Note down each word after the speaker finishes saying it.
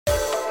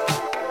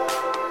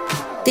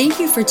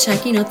Thank you for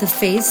checking out the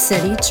Faith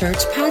City Church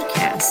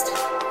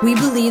podcast. We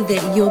believe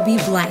that you'll be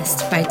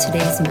blessed by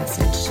today's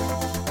message.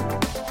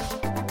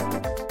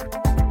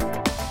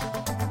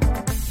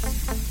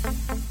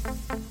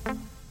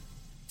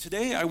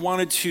 Today I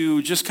wanted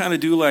to just kind of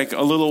do like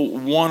a little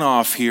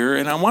one-off here,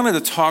 and I wanted to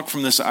talk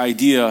from this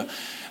idea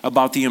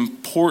about the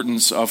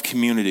importance of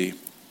community.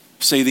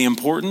 Say the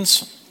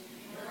importance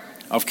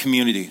of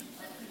community.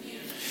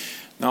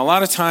 Now, a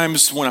lot of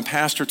times when a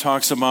pastor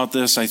talks about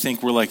this, I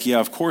think we're like, yeah,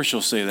 of course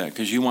you'll say that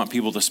because you want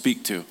people to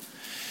speak to.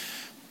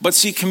 But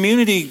see,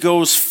 community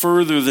goes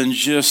further than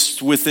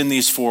just within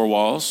these four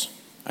walls.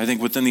 I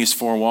think within these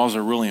four walls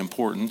are really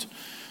important.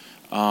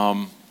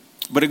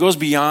 But it goes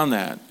beyond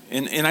that.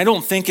 And I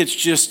don't think it's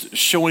just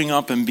showing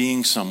up and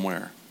being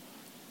somewhere.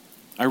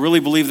 I really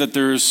believe that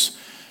there's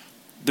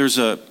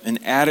an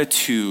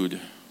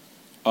attitude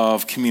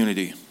of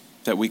community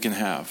that we can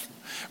have.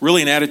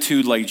 Really an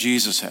attitude like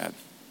Jesus had.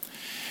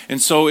 And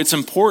so it's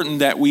important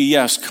that we,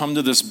 yes, come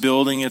to this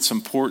building. It's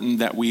important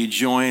that we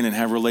join and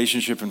have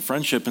relationship and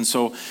friendship. And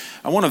so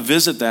I want to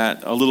visit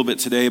that a little bit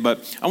today.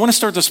 But I want to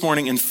start this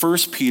morning in 1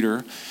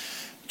 Peter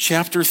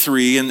chapter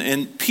 3.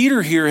 And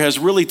Peter here has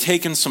really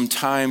taken some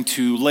time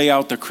to lay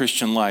out the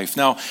Christian life.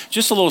 Now,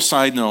 just a little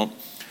side note.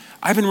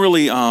 I've been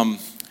really,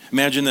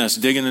 imagine this,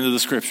 digging into the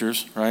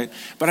scriptures, right?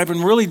 But I've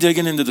been really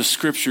digging into the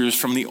scriptures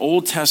from the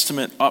Old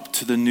Testament up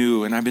to the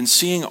New. And I've been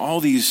seeing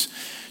all these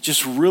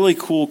just really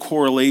cool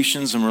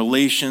correlations and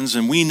relations.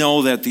 And we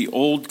know that the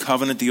Old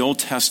Covenant, the Old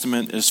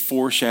Testament is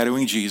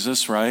foreshadowing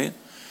Jesus, right?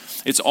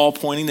 It's all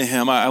pointing to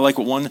him. I like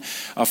what one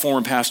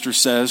former pastor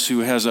says who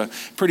has a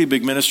pretty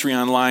big ministry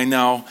online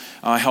now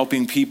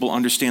helping people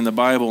understand the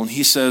Bible. And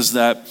he says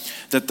that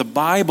the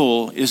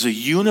Bible is a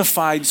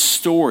unified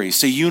story.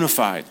 Say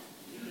unified.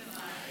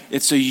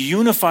 It's a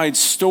unified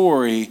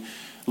story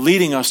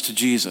leading us to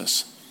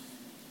Jesus.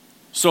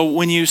 So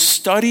when you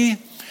study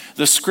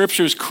the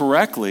scriptures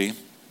correctly,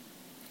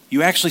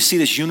 you actually see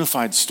this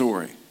unified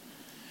story.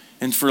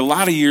 And for a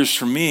lot of years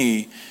for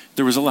me,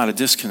 there was a lot of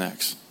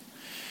disconnects.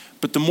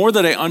 But the more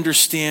that I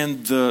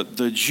understand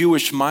the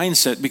Jewish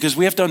mindset, because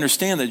we have to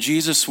understand that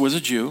Jesus was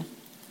a Jew,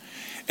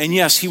 and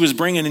yes, he was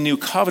bringing a new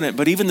covenant,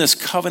 but even this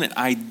covenant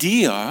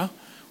idea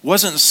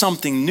wasn't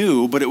something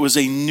new, but it was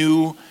a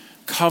new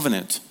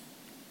covenant.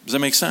 Does that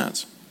make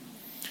sense?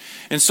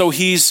 And so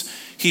he's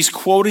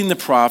quoting the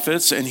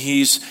prophets, and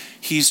he's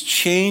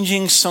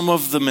changing some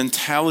of the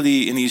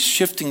mentality, and he's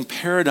shifting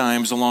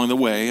paradigms along the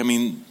way. I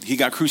mean, he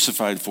got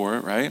crucified for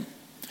it, right?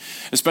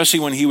 Especially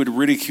when he would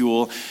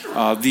ridicule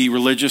the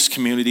religious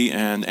community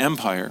and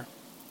empire.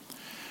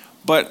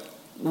 But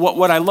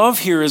what I love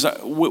here is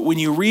when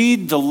you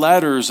read the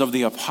letters of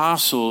the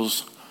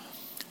apostles,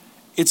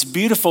 it's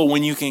beautiful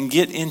when you can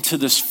get into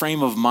this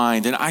frame of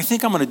mind. And I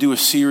think I'm going to do a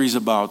series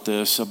about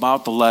this,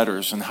 about the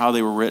letters and how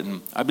they were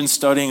written. I've been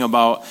studying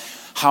about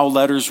how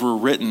letters were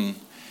written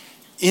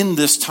in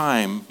this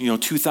time,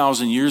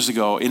 2,000 years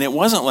ago. And it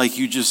wasn't like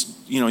you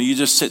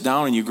just sit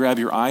down and you grab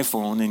your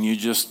iPhone and you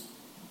just,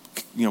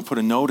 put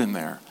a note in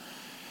there.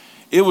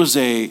 It was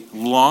a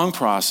long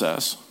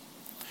process.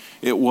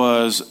 It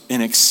was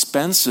an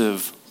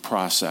expensive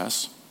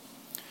process.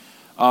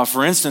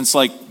 For instance,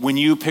 like when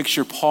you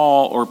picture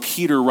Paul or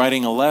Peter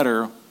writing a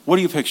letter, what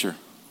do you picture?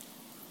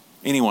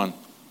 Anyone?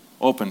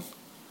 Open.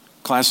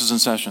 Class is in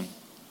session.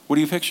 What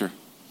do you picture?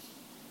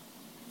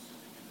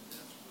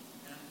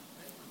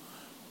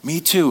 Me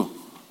too.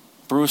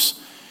 Bruce,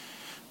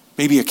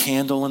 maybe a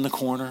candle in the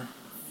corner.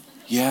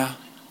 Yeah,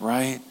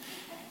 right?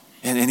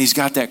 And he's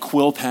got that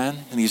quill pen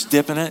and he's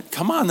dipping it.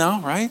 Come on now,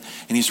 right?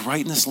 And he's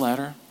writing this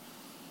letter.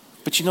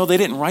 But they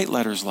didn't write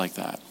letters like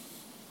that.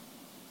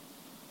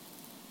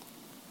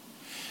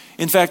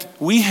 In fact,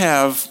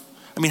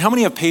 how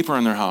many have paper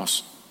in their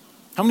house?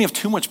 How many have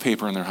too much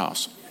paper in their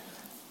house?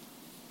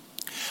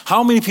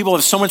 How many people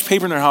have so much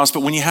paper in their house,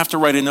 but when you have to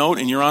write a note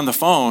and you're on the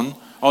phone,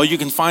 all you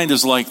can find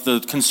is like the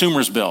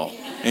consumer's bill.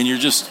 And you're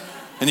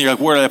like,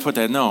 where did I put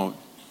that note?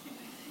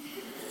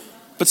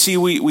 But see,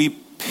 we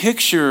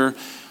picture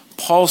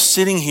Paul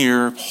sitting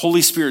here,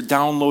 Holy Spirit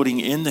downloading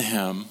into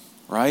him,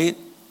 right?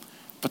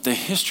 But the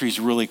history is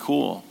really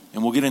cool.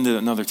 And we'll get into it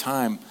another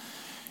time.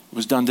 It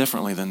was done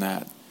differently than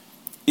that.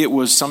 It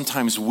was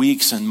sometimes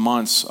weeks and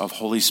months of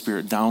Holy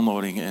Spirit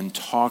downloading and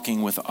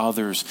talking with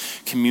others,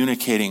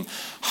 communicating,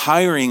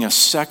 hiring a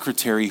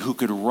secretary who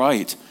could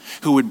write,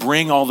 who would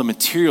bring all the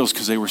materials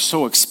because they were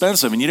so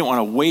expensive and you didn't want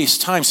to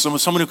waste time.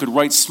 Someone who could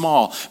write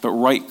small but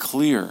write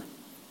clear.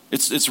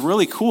 It's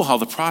really cool how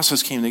the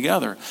process came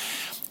together.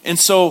 And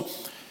so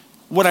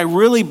what I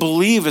really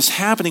believe is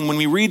happening when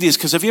we read these,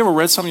 because have you ever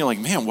read something, you're like,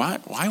 man,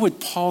 why would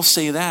Paul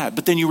say that?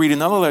 But then you read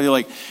another letter, you're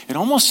like, it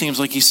almost seems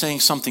like he's saying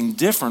something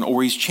different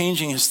or he's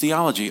changing his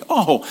theology.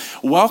 Oh,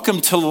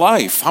 welcome to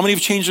life. How many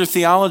have changed their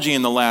theology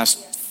in the last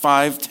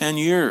 5-10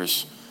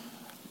 years?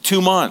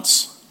 2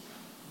 months.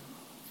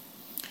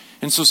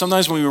 And so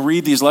sometimes when we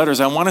read these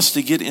letters, I want us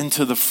to get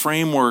into the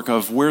framework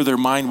of where their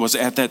mind was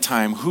at that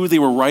time, who they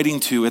were writing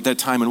to at that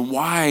time, and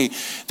why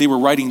they were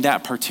writing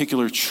that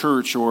particular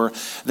church or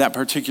that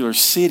particular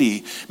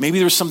city. Maybe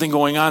there was something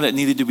going on that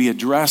needed to be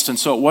addressed, and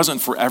so it wasn't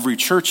for every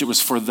church, it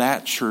was for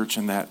that church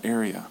in that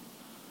area.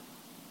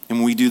 And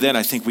when we do that,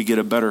 I think we get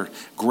a better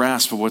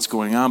grasp of what's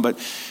going on. But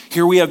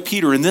here we have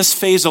Peter in this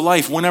phase of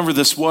life, whenever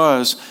this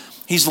was,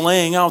 he's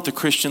laying out the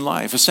Christian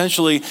life.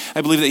 Essentially,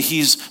 I believe that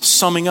he's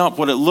summing up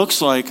what it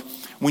looks like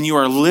when you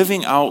are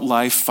living out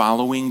life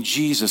following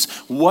Jesus.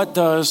 What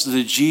does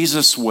the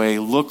Jesus way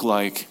look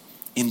like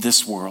in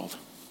this world?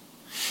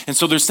 And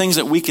so there's things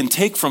that we can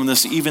take from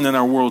this even in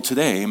our world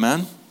today,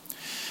 amen?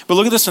 But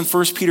look at this in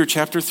 1 Peter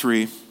chapter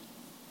 3.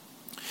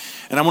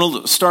 And I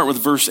want to start with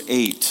verse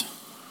 8.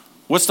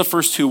 What's the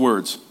first two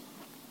words?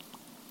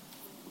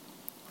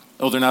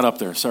 Oh, they're not up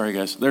there. Sorry,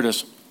 guys. There it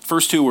is.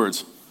 First two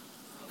words.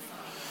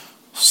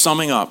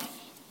 Summing up.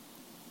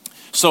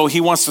 So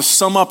he wants to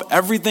sum up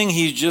everything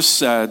he just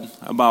said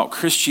about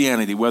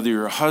Christianity, whether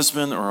you're a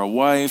husband or a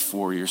wife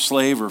or you're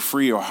slave or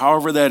free or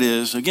however that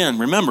is. Again,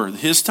 remember,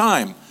 his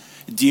time,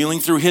 dealing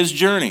through his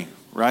journey,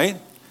 right?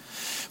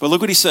 But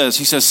look what he says.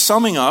 He says,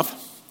 summing up,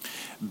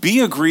 be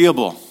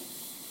agreeable.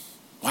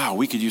 Wow,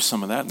 we could use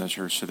some of that in the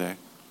church today.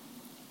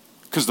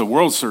 Because the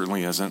world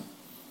certainly isn't.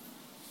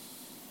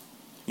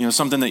 You know,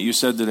 something that you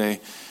said today,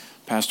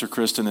 Pastor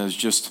Kristen, is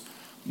just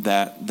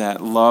that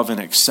love and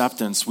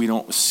acceptance. We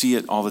don't see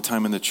it all the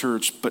time in the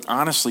church, but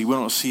honestly, we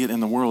don't see it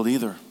in the world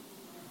either.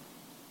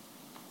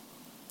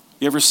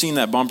 You ever seen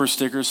that bumper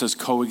sticker that says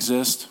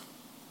coexist?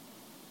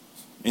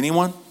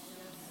 Anyone?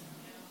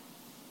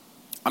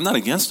 I'm not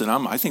against it.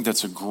 I think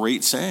that's a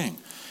great saying.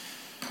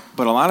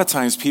 But a lot of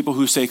times people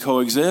who say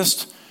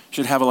coexist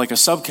should have like a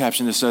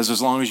subcaption that says,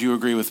 as long as you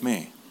agree with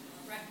me.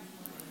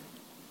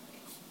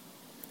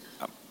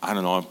 I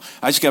don't know.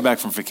 I just got back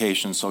from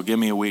vacation, so give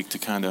me a week to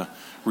kind of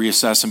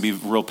reassess and be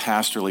real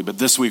pastorally. But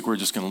this week, we're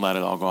just going to let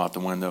it all go out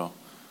the window.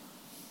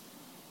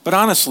 But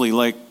honestly,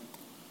 like,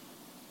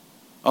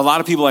 a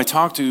lot of people I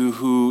talk to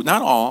who,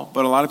 not all,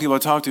 but a lot of people I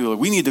talk to, like,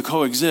 we need to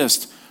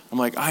coexist. I'm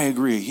like, I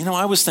agree. You know,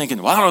 I was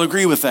thinking, well, I don't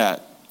agree with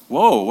that.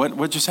 Whoa,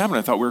 what just happened?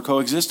 I thought we were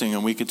coexisting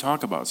and we could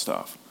talk about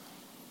stuff.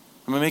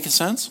 Am I making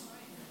sense?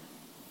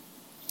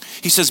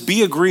 He says,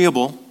 be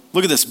agreeable.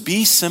 Look at this.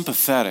 Be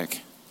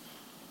sympathetic.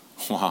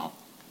 Wow.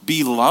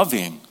 Be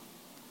loving.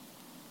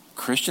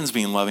 Christians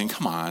being loving,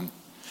 come on.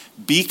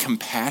 Be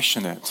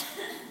compassionate.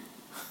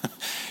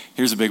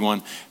 Here's a big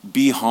one.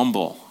 Be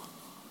humble.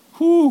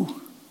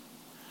 Whew.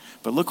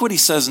 But look what he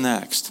says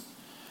next.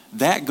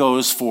 That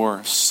goes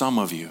for some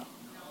of you.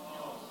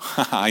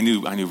 I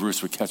knew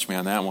Bruce would catch me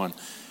on that one.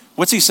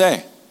 What's he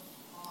say?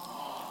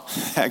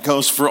 That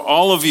goes for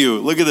all of you.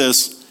 Look at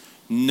this.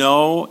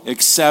 No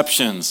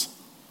exceptions.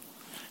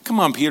 Come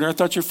on, Peter. I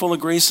thought you're full of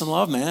grace and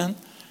love, man.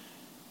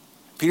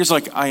 Peter's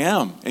like, I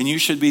am, and you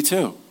should be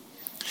too.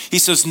 He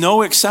says,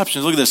 no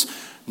exceptions. Look at this.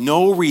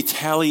 No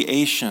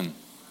retaliation.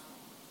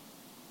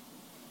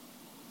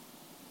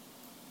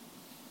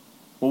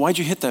 Well, why'd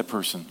you hit that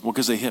person? Well,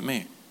 because they hit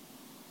me.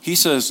 He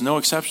says, no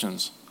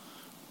exceptions.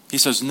 He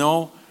says,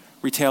 no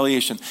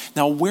retaliation.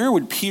 Now, where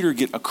would Peter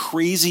get a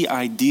crazy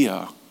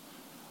idea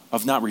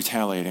of not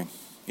retaliating?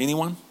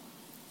 Anyone?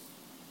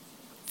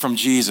 From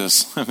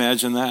Jesus.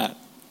 Imagine that.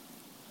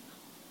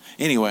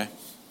 Anyway.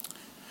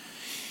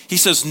 He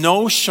says,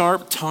 no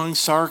sharp-tongued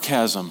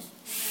sarcasm.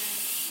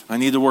 I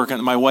need to work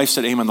on, my wife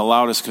said amen the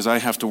loudest because I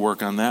have to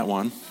work on that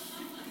one.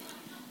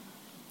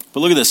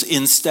 But look at this,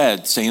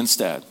 instead, say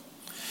instead.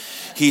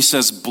 He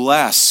says,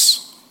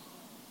 bless.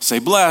 Say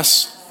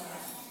bless.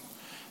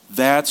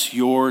 That's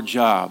your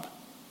job.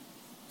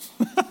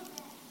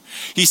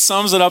 He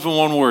sums it up in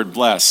one word,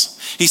 bless.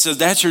 He says,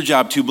 that's your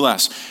job to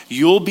bless.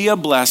 You'll be a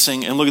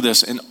blessing, and look at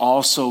this, and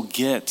also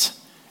get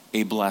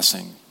a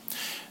blessing.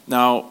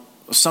 Now,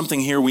 something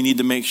here we need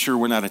to make sure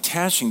we're not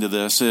attaching to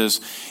this is,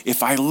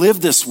 if I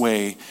live this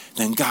way,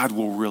 then God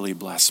will really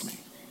bless me.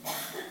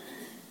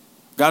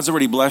 God's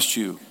already blessed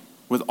you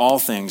with all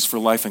things for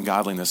life and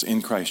godliness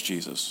in Christ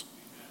Jesus.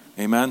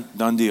 Amen?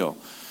 Done deal.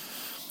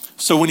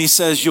 So when he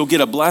says you'll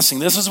get a blessing,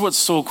 this is what's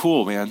so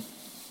cool, man.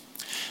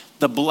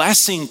 The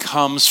blessing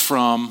comes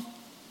from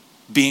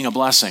being a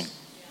blessing.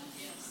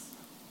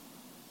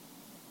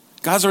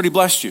 God's already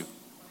blessed you.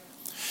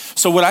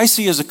 So what I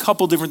see is a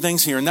couple different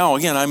things here. Now,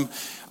 again,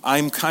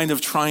 I'm kind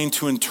of trying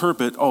to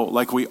interpret,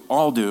 like we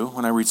all do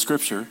when I read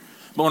Scripture.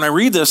 But when I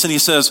read this and he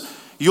says,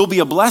 you'll be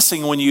a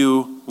blessing when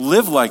you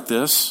live like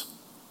this,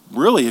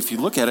 really, if you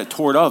look at it,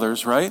 toward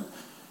others, right?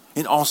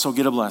 And also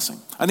get a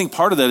blessing. I think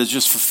part of that is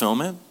just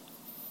fulfillment.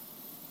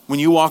 When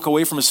you walk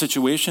away from a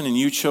situation and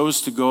you chose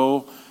to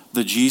go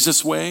the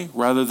Jesus way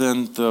rather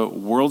than the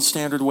world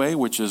standard way,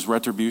 which is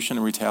retribution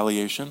and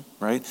retaliation,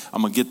 right?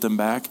 I'm going to get them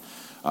back.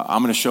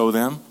 I'm going to show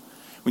them.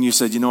 When you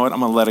said, you know what, I'm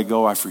going to let it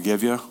go, I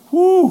forgive you.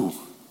 Whoo,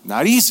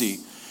 not easy.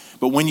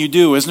 But when you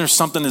do, isn't there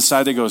something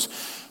inside that goes,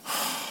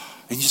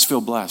 and you just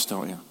feel blessed,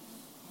 don't you?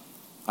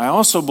 I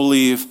also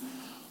believe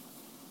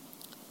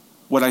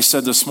what I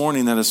said this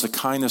morning, that it's the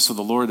kindness of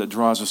the Lord that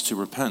draws us to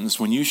repentance.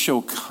 When you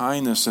show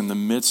kindness in the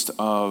midst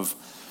of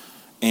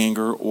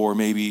anger or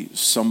maybe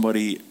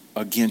somebody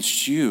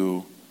against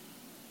you,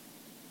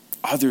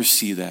 others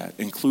see that,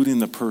 including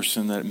the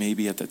person that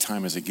maybe at the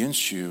time is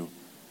against you.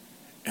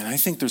 And I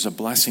think there's a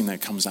blessing that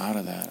comes out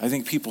of that. I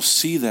think people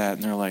see that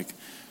and they're like,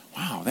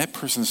 wow, that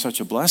person is such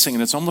a blessing.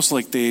 And it's almost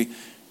like they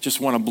just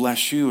want to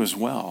bless you as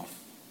well.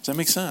 Does that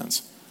make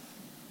sense?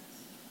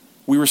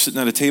 We were sitting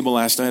at a table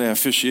last night. I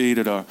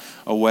officiated a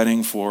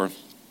wedding for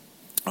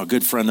a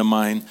good friend of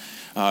mine.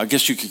 I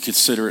guess you could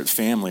consider it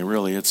family,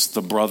 really. It's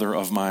the brother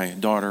of my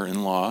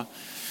daughter-in-law.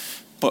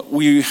 But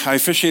I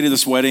officiated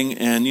this wedding,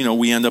 and,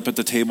 we end up at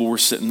the table. We're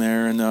sitting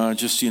there and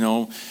just,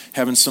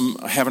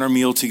 having our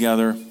meal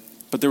together.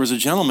 But there was a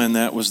gentleman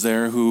that was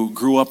there who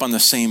grew up on the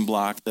same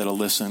block that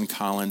Alyssa and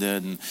Colin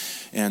did.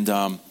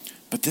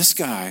 But this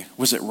guy,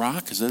 was it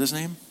Rock? Is that his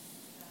name?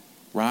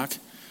 Rock?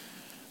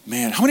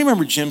 Man, how many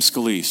remember Jim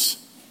Scalise?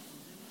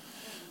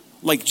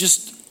 Like,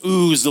 just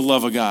ooze the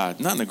love of God.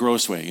 Not in a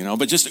gross way,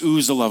 but just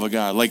ooze the love of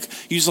God. Like,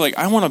 he's like,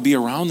 I want to be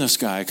around this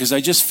guy because I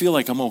just feel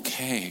like I'm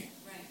okay.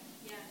 Right.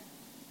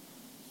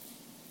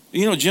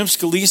 Yeah. Jim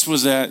Scalise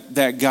was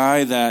that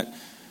guy that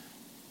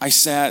I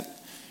sat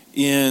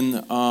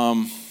in,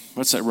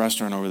 what's that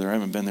restaurant over there? I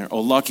haven't been there.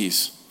 Oh,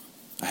 Lucky's.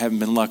 I haven't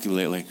been lucky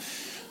lately.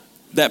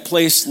 That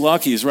place,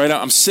 Lucky's, right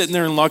out. I'm sitting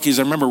there in Lucky's.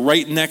 I remember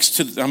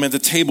I'm at the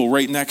table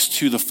right next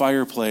to the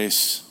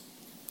fireplace.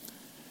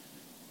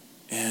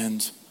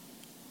 And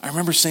I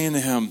remember saying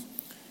to him,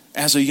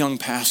 as a young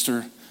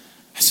pastor,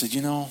 I said,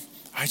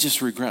 I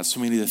just regret so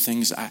many of the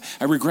things. I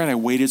regret I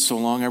waited so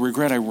long. I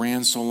regret I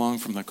ran so long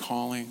from the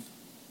calling.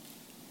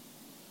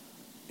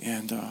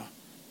 And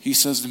he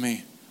says to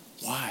me,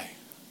 why?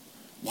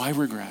 Why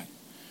regret?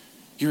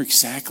 You're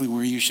exactly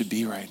where you should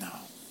be right now.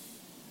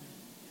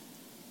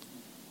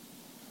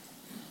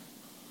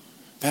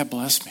 That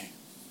blessed me.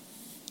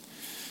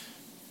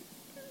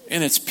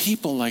 And it's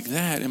people like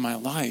that in my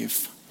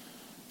life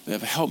that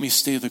have helped me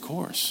stay the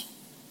course.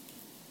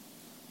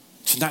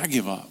 To not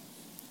give up.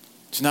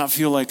 To not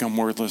feel like I'm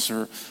worthless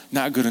or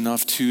not good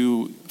enough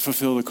to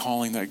fulfill the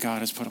calling that God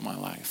has put in my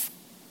life.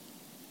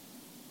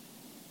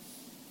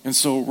 And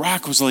so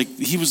Rock was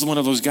he was one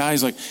of those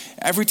guys,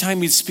 every time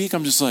he'd speak,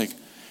 I'm just like,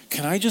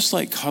 can I just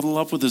cuddle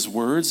up with his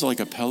words like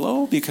a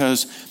pillow?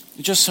 Because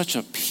it's just such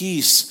a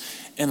peace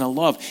and a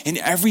love. And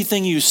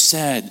everything you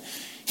said,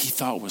 he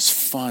thought was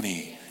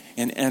funny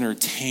and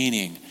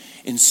entertaining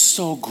and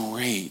so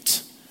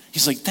great.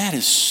 He's like, that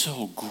is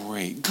so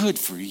great. Good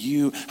for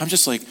you. I'm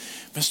just like,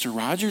 Mr.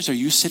 Rogers, are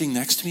you sitting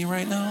next to me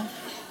right now?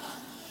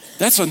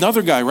 That's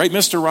another guy, right?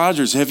 Mr.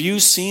 Rogers. Have you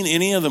seen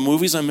any of the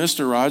movies on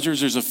Mr. Rogers?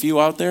 There's a few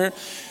out there.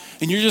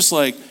 And you're just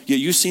like, yeah,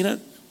 you seen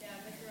it?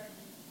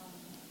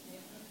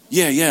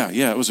 Yeah.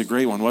 It was a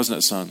great one, wasn't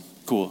it, son?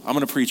 Cool. I'm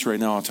going to preach right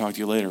now. I'll talk to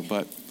you later.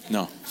 But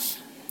no.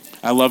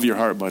 I love your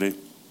heart, buddy.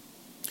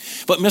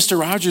 But Mr.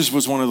 Rogers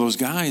was one of those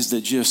guys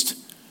that just,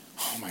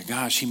 oh my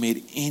gosh, he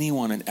made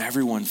anyone and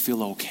everyone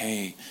feel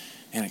okay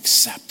and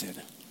accepted.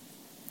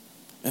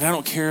 And I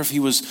don't care if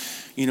he was,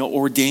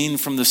 ordained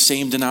from the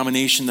same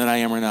denomination that I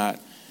am or not.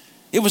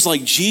 It was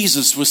like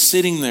Jesus was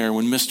sitting there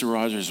when Mr.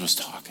 Rogers was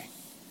talking.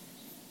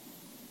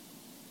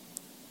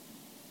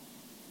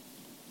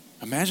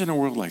 Imagine a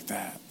world like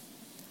that.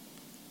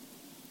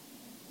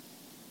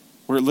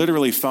 Where it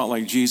literally felt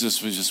like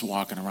Jesus was just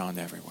walking around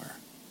everywhere.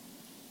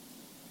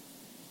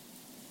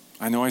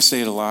 I know I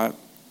say it a lot.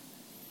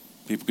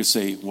 People could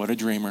say, what a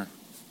dreamer.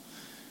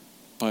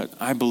 But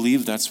I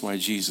believe that's why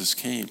Jesus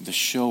came, to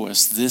show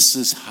us this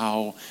is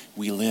how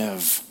we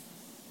live.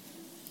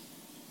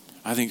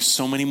 I think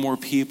so many more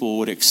people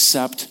would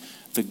accept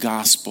the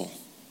gospel,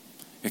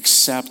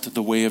 accept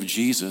the way of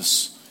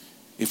Jesus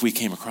if we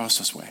came across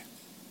this way.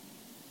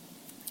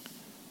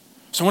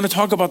 So I want to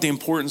talk about the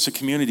importance of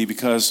community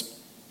because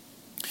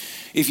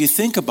if you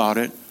think about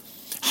it,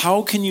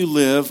 how can you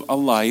live a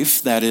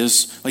life that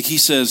is, like he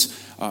says,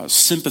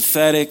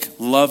 sympathetic,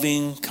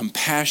 loving,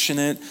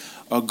 compassionate,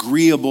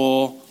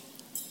 agreeable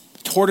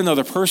toward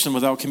another person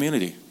without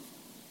community,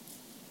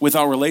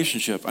 without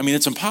relationship? I mean,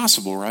 it's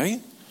impossible, right?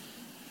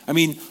 I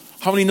mean,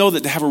 how many know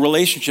that to have a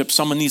relationship,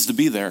 someone needs to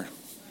be there?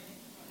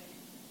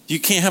 You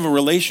can't have a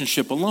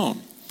relationship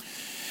alone.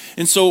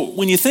 And so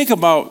when you think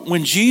about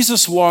when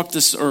Jesus walked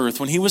this earth,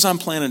 when he was on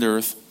planet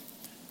Earth,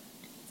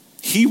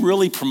 he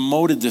really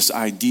promoted this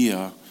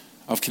idea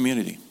of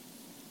community,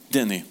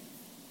 didn't he?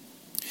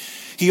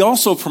 He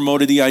also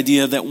promoted the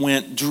idea that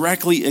went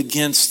directly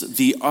against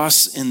the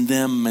us and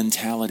them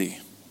mentality.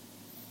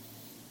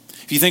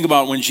 If you think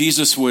about when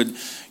Jesus would,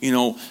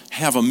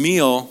 have a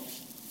meal,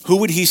 who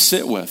would he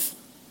sit with?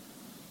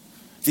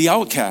 The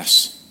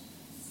outcasts.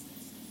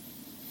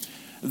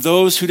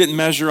 Those who didn't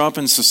measure up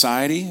in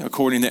society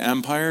according to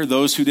empire,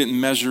 those who didn't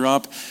measure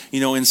up,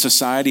 in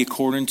society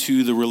according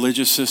to the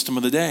religious system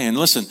of the day. And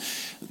listen,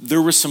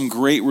 there were some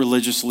great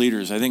religious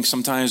leaders. I think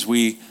sometimes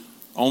we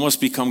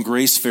almost become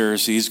grace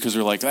Pharisees because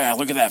they're like,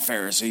 look at that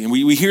Pharisee. And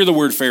we hear the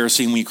word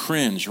Pharisee and we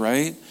cringe,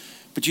 right?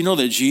 But you know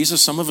that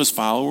Jesus, some of his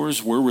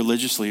followers were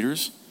religious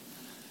leaders.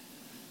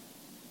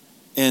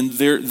 And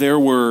there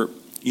were,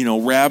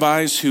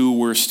 rabbis who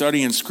were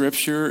studying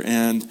Scripture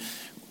and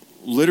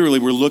literally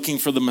were looking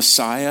for the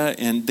Messiah,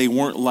 and they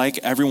weren't like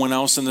everyone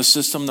else in the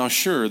system. Now,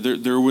 sure,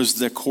 there was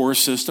the core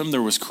system.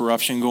 There was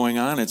corruption going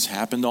on. It's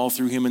happened all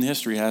through human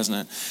history,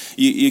 hasn't it?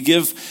 You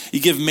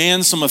give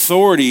man some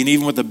authority, and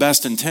even with the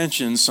best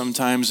intentions,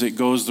 sometimes it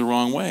goes the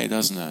wrong way,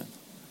 doesn't it?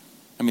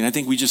 I mean, I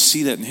think we just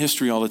see that in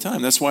history all the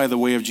time. That's why the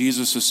way of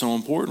Jesus is so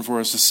important for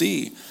us to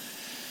see.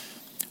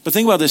 But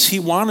think about this. He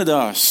wanted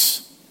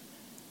us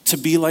to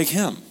be like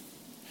him.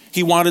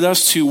 He wanted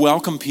us to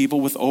welcome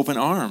people with open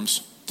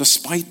arms.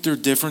 Despite their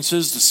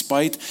differences,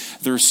 despite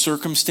their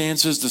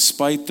circumstances,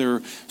 despite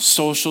their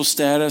social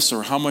status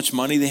or how much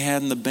money they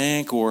had in the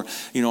bank or,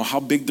 how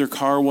big their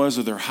car was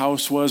or their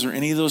house was or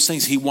any of those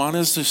things, he wanted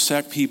us to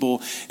accept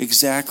people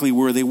exactly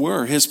where they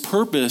were. His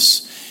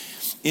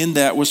purpose in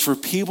that was for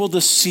people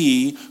to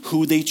see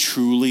who they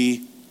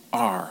truly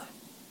are.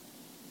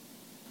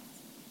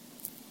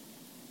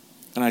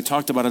 And I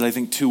talked about it, I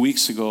think, 2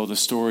 weeks ago, the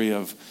story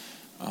of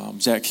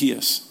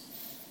Zacchaeus.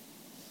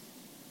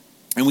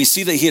 And we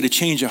see that he had a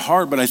change of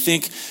heart, but I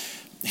think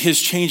his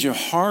change of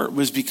heart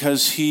was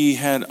because he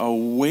had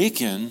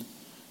awakened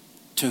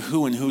to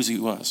who and whose he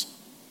was.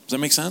 Does that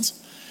make sense?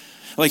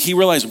 Like he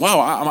realized, wow,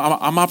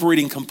 I'm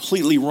operating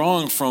completely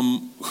wrong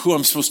from who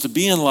I'm supposed to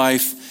be in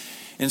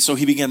life. And so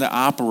he began to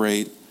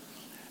operate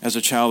as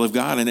a child of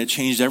God, and it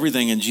changed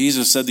everything. And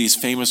Jesus said these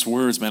famous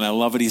words, man, I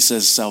love it. He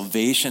says,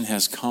 salvation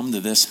has come to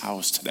this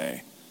house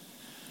today.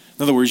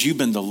 In other words, you've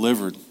been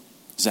delivered,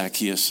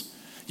 Zacchaeus.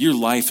 Your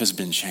life has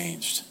been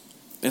changed.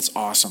 It's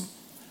awesome.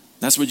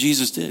 That's what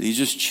Jesus did. He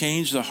just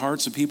changed the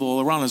hearts of people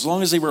all around as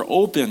long as they were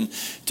open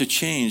to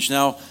change.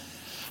 Now,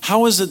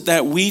 how is it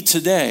that we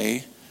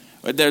today,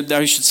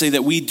 I should say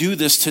that we do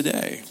this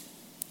today?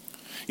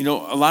 A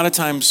lot of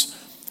times,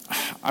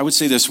 I would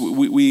say this,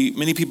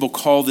 many people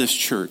call this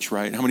church,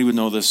 right? How many would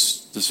know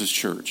this is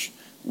church?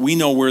 We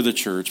know we're the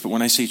church, but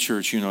when I say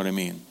church, you know what I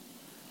mean.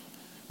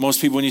 Most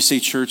people, when you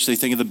say church, they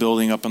think of the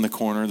building up in the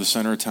corner, the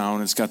center of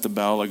town. It's got the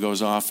bell that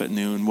goes off at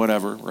noon,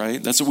 whatever,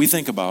 right? That's what we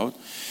think about.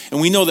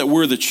 And we know that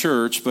we're the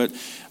church, but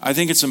I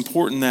think it's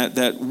important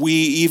that we,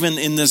 even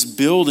in this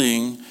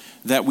building,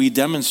 that we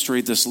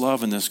demonstrate this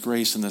love and this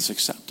grace and this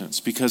acceptance,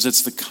 because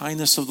it's the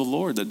kindness of the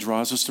Lord that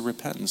draws us to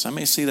repentance. I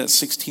may say that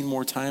 16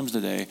 more times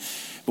today,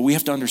 but we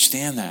have to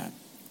understand that.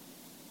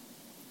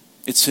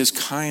 It's his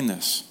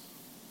kindness.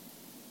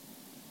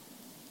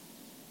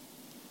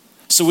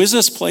 So is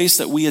this place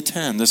that we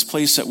attend, this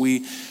place that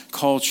we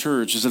call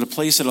church, is it a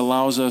place that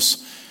allows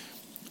us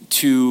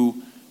to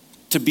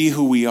be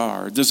who we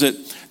are? Does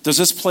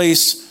this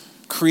place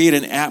create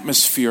an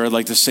atmosphere, I'd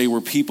like to say,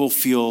 where people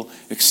feel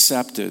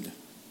accepted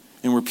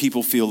and where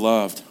people feel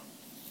loved?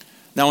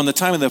 Now, in the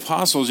time of the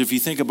apostles, if you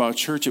think about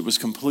church, it was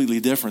completely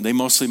different. They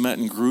mostly met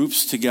in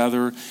groups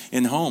together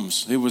in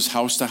homes. It was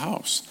house to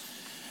house.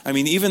 I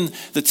mean, even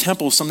the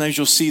temple, sometimes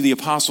you'll see the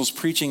apostles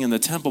preaching in the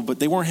temple, but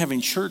they weren't having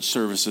church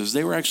services.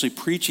 They were actually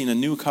preaching a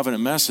new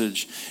covenant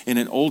message in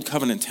an old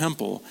covenant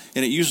temple,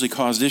 and it usually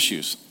caused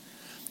issues.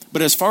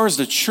 But as far as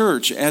the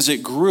church, as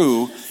it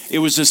grew, it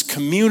was this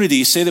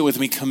community, say that with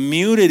me,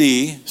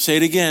 community, say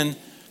it again,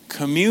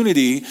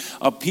 community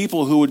of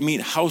people who would meet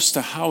house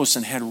to house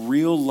and had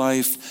real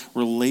life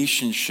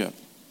relationship.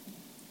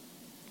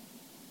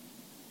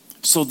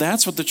 So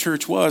that's what the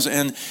church was,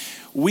 and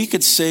we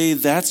could say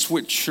that's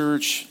what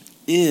church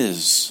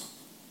is.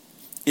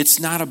 It's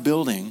not a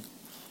building.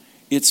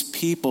 It's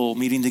people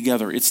meeting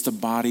together. It's the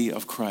body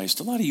of Christ.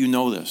 A lot of you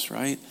know this,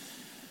 right?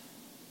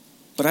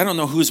 But I don't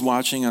know who's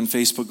watching on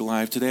Facebook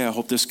Live today. I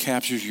hope this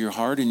captures your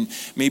heart, and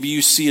maybe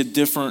you see a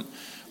different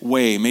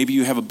way. Maybe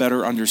you have a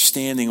better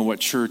understanding of what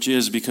church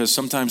is, because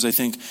sometimes I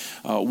think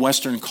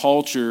Western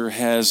culture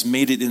has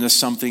made it into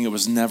something it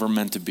was never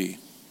meant to be.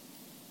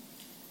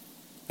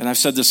 And I've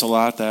said this a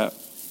lot, that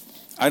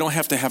I don't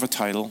have to have a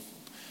title.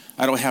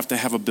 I don't have to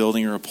have a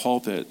building or a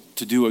pulpit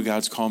to do what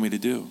God's called me to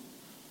do.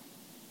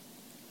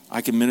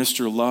 I can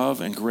minister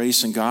love and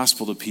grace and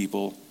gospel to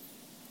people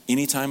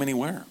anytime,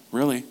 anywhere,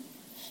 really.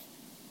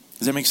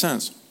 Does that make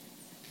sense?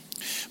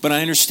 But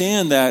I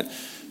understand that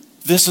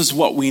this is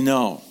what we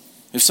know.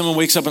 If someone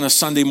wakes up on a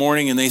Sunday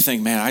morning and they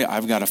think, man,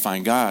 I've got to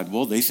find God.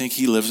 Well, they think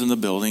he lives in the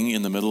building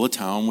in the middle of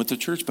town with the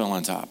church bell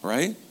on top,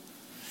 right?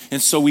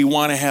 And so we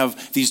want to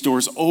have these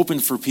doors open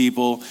for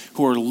people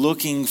who are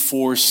looking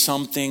for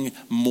something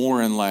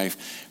more in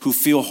life, who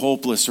feel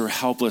hopeless or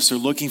helpless. They're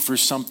looking for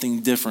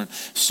something different.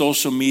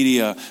 Social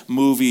media,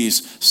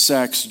 movies,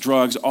 sex,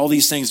 drugs, all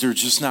these things, they're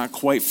just not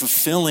quite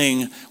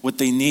fulfilling what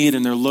they need,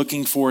 and they're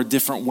looking for a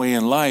different way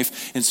in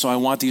life. And so I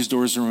want these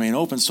doors to remain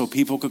open so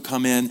people could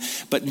come in,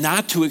 but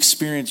not to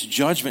experience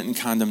judgment and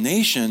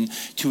condemnation,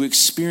 to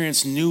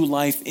experience new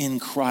life in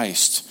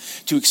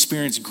Christ, to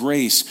experience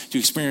grace, to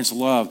experience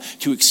love,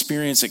 to experience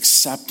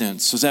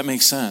acceptance. Does that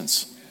make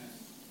sense?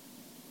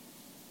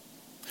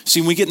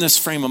 See, when we get in this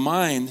frame of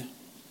mind,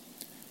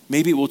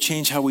 maybe it will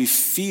change how we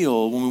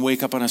feel when we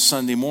wake up on a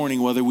Sunday morning,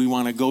 whether we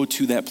want to go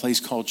to that place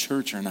called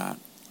church or not.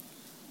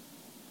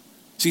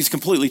 See, it's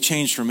completely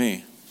changed for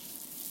me.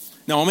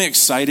 Now, am I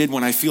excited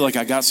when I feel like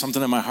I got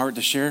something in my heart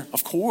to share?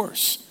 Of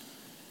course.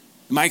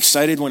 Am I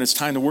excited when it's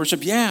time to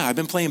worship? Yeah, I've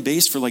been playing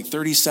bass for like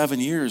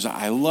 37 years.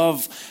 I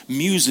love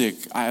music.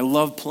 I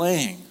love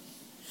playing.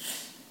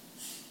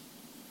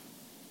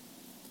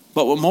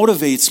 But what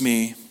motivates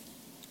me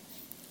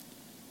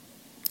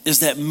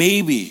is that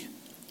maybe,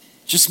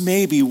 just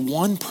maybe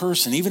one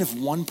person, even if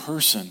one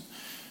person,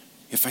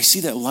 if I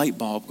see that light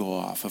bulb go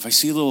off, if I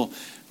see a little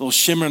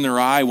shimmer in their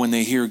eye when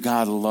they hear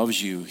God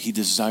loves you, he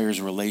desires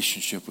a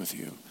relationship with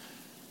you.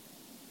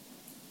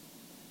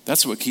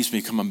 That's what keeps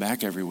me coming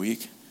back every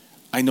week.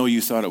 I know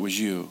you thought it was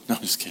you. No,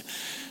 I'm just kidding.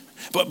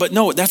 But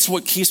no, that's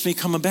what keeps me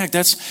coming back.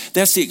 That's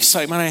the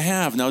excitement I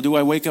have. Now, do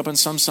I wake up on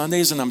some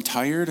Sundays and I'm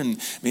tired and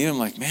maybe I'm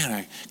like, man,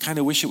 I kind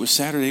of wish it was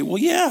Saturday. Well,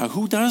 yeah,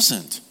 who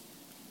doesn't?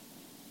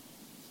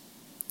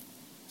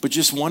 But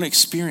just one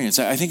experience.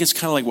 I think it's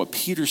kind of like what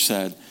Peter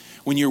said.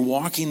 When you're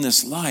walking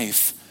this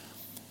life,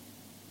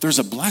 there's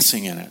a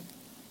blessing in it.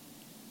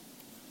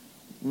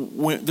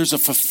 There's a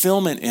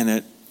fulfillment in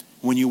it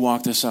when you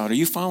walk this out. Are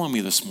you following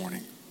me this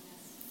morning?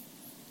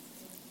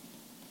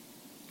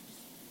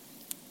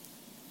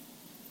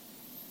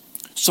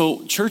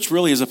 So church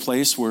really is a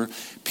place where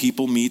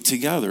people meet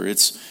together.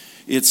 It's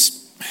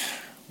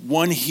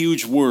one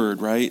huge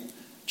word, right?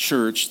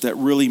 Church, that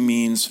really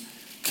means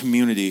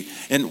community.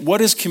 And what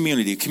is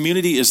community?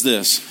 Community is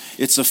this.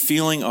 It's a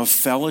feeling of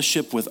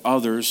fellowship with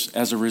others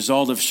as a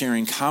result of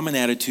sharing common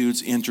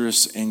attitudes,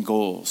 interests, and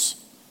goals.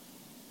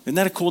 Isn't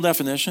that a cool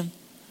definition?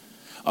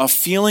 A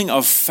feeling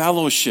of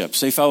fellowship.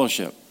 Say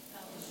fellowship.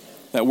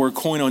 That word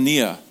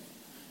koinonia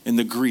in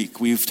the Greek.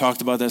 We've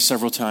talked about that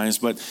several times.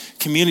 But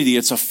community,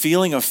 it's a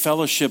feeling of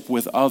fellowship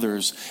with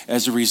others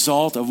as a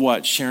result of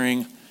what?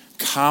 Sharing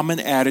common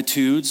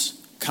attitudes,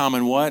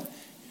 common what?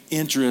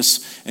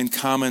 Interests, and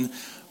common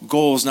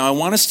goals. Now, I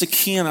want us to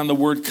key in on the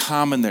word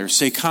common there.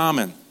 Say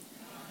common.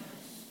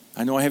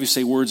 I know I have you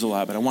say words a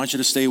lot, but I want you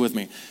to stay with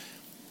me.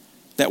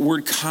 That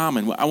word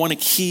common, I want to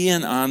key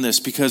in on this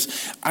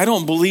because I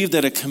don't believe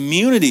that a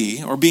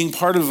community or being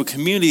part of a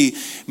community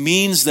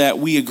means that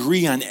we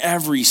agree on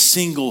every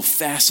single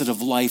facet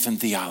of life and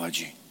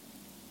theology.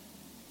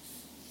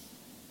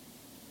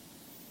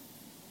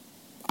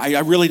 I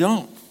really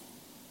don't.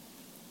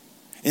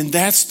 And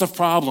that's the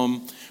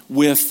problem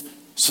with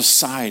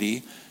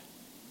society.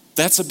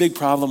 That's a big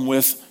problem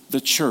with the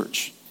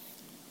church.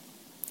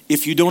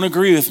 If you don't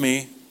agree with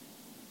me,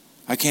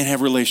 I can't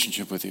have a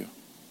relationship with you.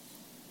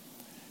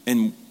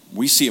 And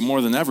we see it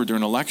more than ever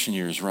during election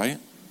years, right?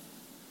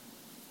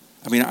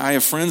 I mean, I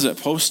have friends that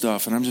post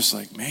stuff, and I'm just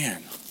like,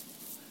 man,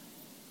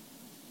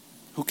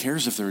 who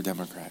cares if they're a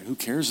Democrat? Who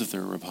cares if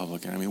they're a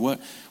Republican? I mean, what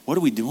are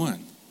we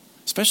doing?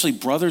 Especially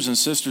brothers and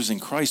sisters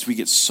in Christ, we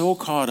get so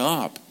caught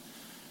up.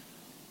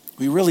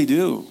 We really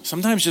do.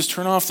 Sometimes just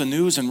turn off the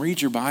news and read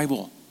your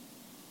Bible.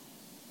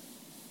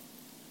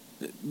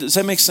 Does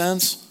that make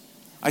sense?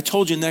 I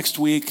told you next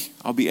week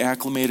I'll be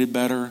acclimated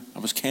better. I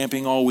was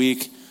camping all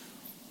week.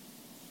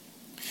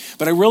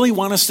 But I really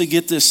want us to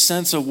get this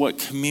sense of what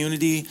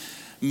community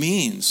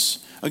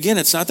means. Again,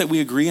 it's not that we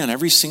agree on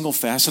every single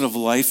facet of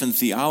life and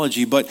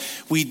theology, but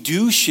we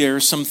do share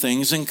some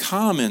things in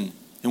common.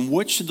 And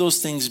what should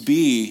those things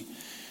be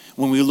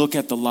when we look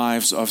at the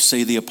lives of,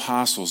 say, the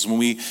apostles, when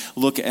we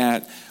look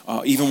at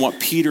even what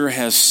Peter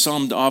has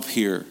summed up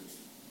here?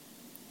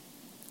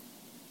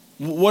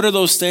 What are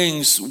those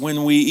things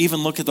when we even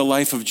look at the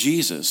life of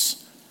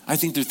Jesus? I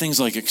think they're things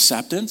like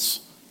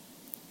acceptance.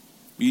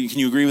 Can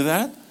you agree with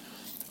that?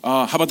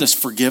 How about this?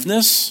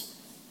 Forgiveness.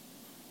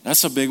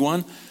 That's a big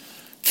one.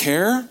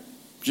 Care.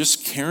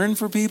 Just caring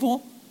for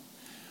people.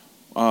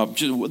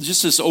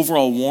 Just this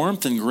overall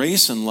warmth and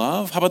grace and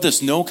love. How about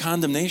this? No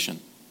condemnation.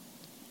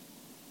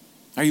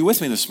 Are you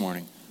with me this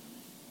morning?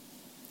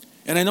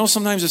 And I know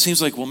sometimes it seems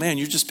like, well, man,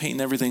 you're just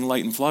painting everything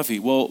light and fluffy.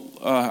 Well,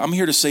 I'm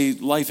here to say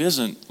life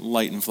isn't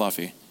light and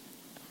fluffy.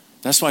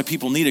 That's why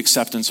people need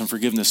acceptance and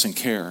forgiveness and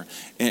care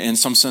and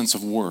some sense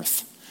of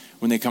worth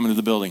when they come into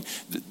the building.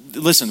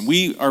 Listen,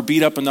 we are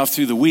beat up enough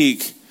through the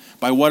week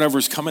by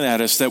whatever's coming at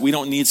us that we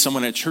don't need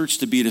someone at church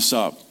to beat us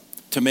up,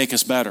 to make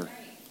us better.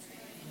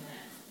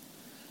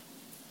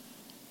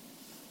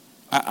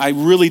 I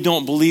really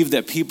don't believe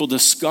that people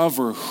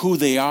discover who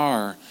they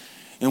are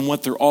and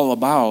what they're all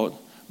about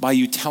by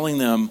you telling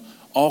them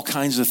all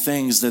kinds of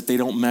things that they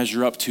don't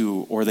measure up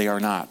to or they are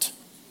not.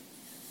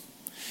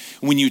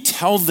 When you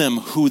tell them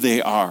who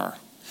they are,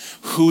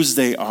 whose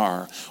they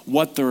are,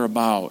 what they're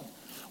about,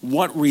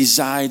 what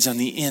resides on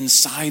the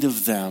inside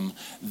of them,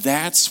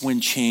 that's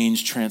when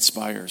change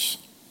transpires.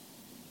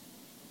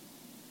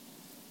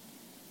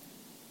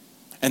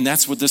 And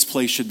that's what this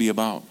place should be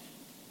about.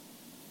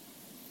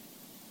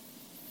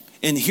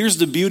 And here's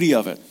the beauty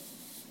of it.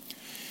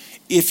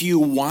 If you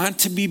want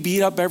to be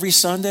beat up every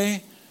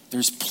Sunday,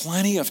 there's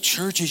plenty of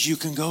churches you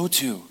can go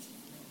to.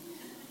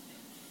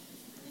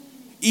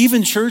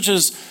 Even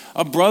churches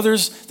of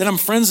brothers that I'm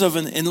friends of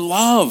and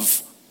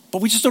love,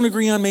 but we just don't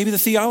agree on maybe the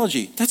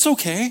theology. That's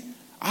okay.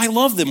 I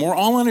love them. We're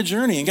all on a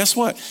journey. And guess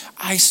what?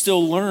 I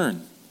still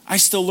learn. I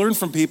still learn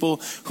from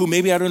people who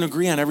maybe I don't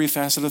agree on every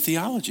facet of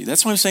theology.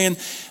 That's why I'm saying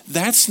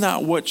that's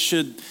not what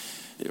should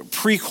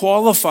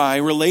pre-qualify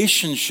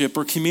relationship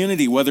or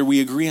community, whether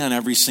we agree on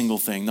every single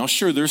thing. Now,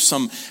 sure, there's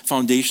some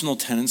foundational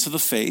tenets of the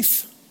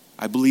faith.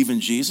 I believe in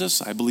Jesus.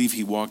 I believe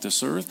he walked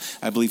this earth.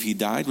 I believe he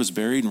died, was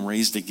buried, and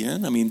raised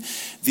again. I mean,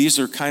 these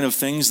are kind of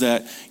things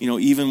that,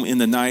 even in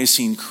the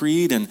Nicene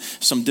Creed and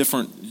some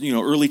different,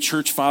 early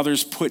church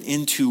fathers put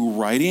into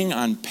writing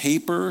on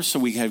paper. So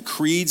we have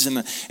creeds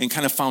and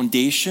kind of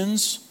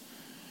foundations.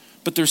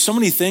 But there's so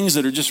many things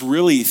that are just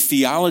really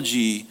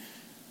theology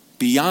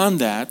beyond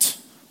that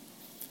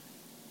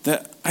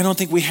I don't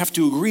think we have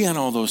to agree on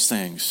all those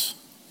things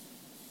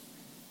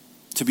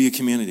to be a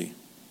community.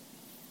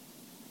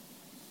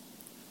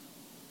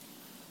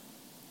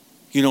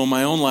 In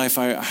my own life,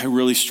 I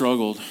really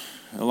struggled.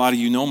 A lot of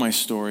you know my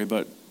story,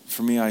 but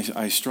for me,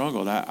 I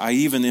struggled. I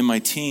even in my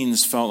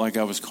teens felt like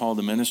I was called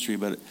to ministry,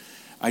 but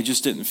I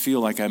just didn't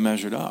feel like I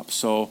measured up.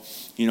 So,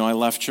 I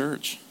left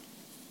church.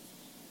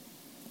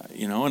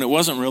 And it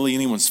wasn't really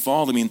anyone's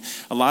fault. I mean,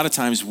 a lot of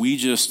times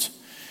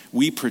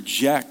we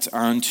project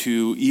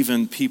onto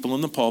even people in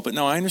the pulpit.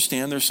 Now, I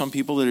understand there's some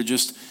people that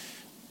are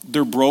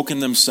they're broken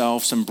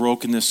themselves, and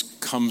brokenness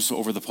comes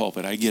over the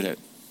pulpit. I get it.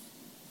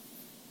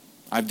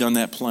 I've done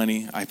that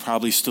plenty. I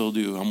probably still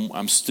do.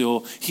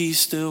 He's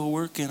still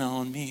working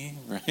on me,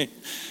 right?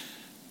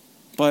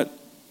 But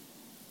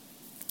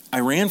I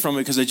ran from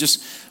it because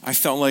I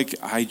felt like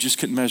I just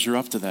couldn't measure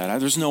up to that.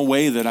 There's no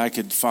way that I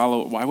could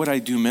follow. Why would I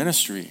do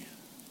ministry?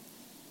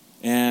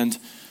 And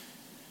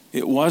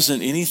it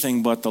wasn't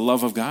anything but the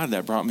love of God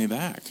that brought me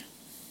back,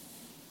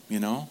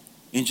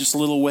 in just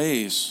little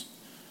ways.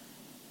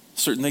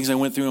 Certain things I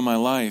went through in my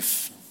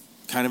life,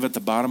 kind of at the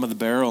bottom of the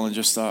barrel, and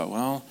just thought,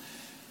 well,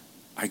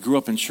 I grew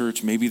up in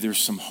church, maybe there's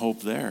some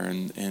hope there,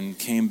 and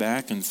came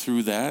back, and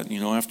through that,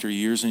 after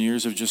years and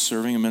years of just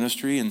serving in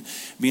ministry and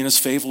being as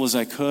faithful as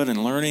I could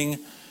and learning,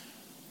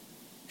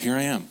 here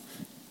I am.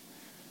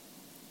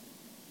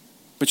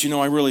 But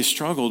I really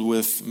struggled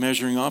with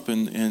measuring up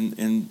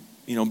and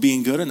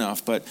being good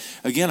enough. But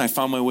again, I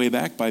found my way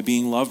back by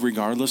being loved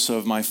regardless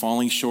of my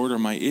falling short or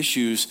my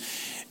issues.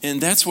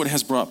 And that's what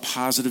has brought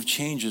positive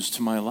changes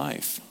to my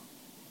life.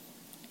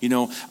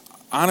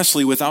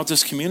 Honestly, without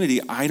this community,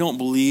 I don't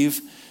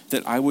believe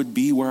that I would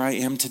be where I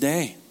am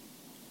today.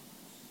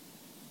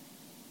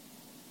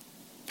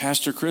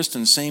 Pastor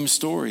Kristen, same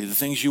story. The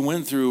things you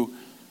went through,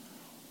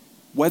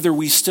 whether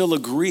we still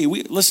agree.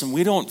 We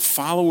don't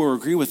follow or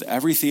agree with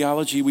every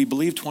theology we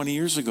believed 20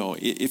 years ago.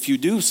 If you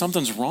do,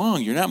 something's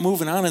wrong. You're not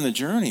moving on in the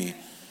journey.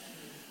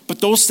 But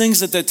those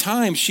things at that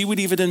time, she would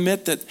even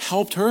admit that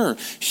helped her.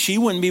 She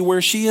wouldn't be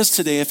where she is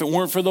today if it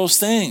weren't for those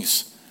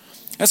things.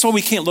 That's why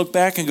we can't look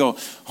back and go,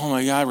 oh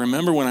my God,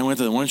 remember when I went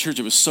to the one church,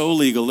 it was so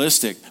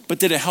legalistic. But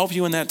did it help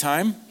you in that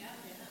time?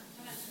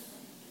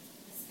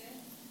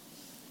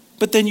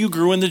 But then you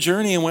grew in the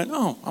journey and went,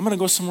 oh, I'm going to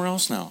go somewhere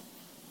else now.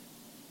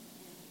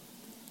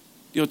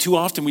 Too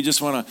often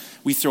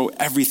we throw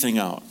everything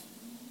out.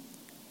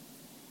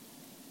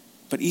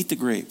 But eat the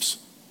grapes.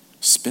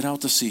 Spit out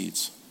the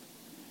seeds.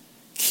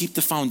 Keep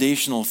the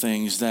foundational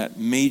things that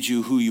made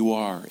you who you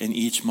are in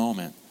each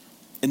moment.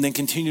 And then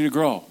continue to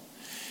grow.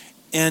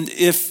 And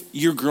if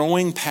you're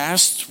growing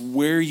past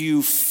where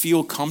you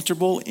feel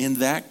comfortable in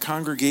that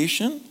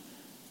congregation,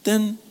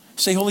 then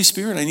say, Holy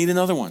Spirit, I need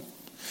another one.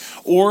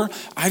 Or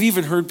I've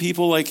even heard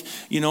people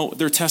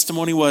their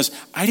testimony was,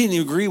 I didn't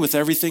agree with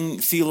everything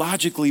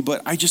theologically,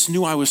 but I just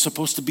knew I was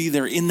supposed to be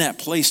there in that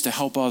place to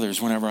help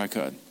others whenever I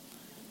could.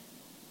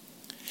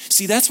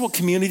 See, that's what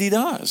community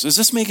does. Is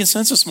this making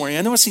sense this morning?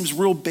 I know it seems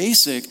real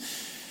basic,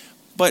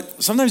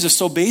 but sometimes it's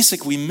so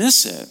basic we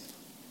miss it.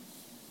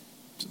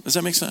 Does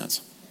that make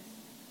sense?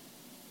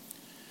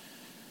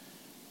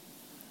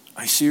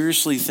 I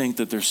seriously think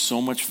that there's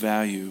so much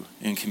value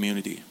in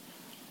community.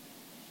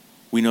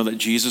 We know that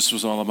Jesus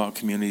was all about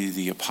community.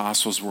 The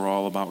apostles were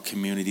all about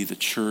community. The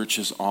church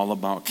is all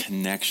about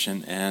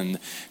connection and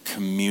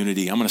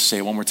community. I'm going to say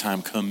it one more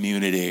time,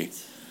 community.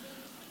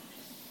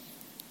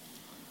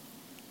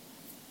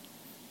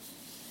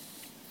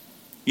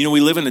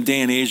 We live in a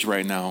day and age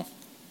right now,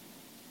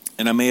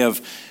 and I may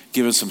have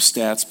given some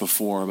stats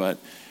before, but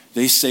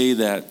they say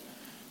that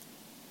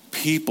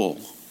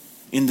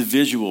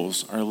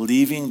individuals are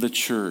leaving the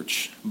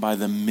church by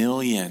the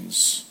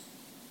millions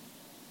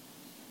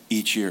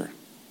each year.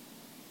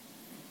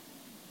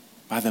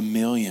 By the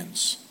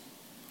millions.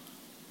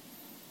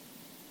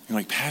 You're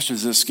like, Pastor,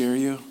 does this scare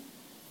you?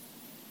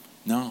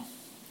 No.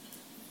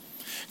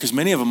 Because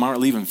many of them aren't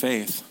leaving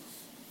faith.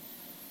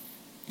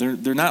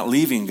 They're not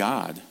leaving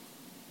God.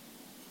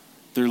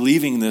 They're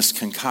leaving this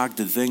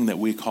concocted thing that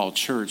we call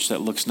church that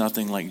looks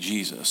nothing like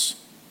Jesus.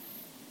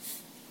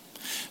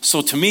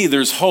 So to me,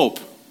 there's hope.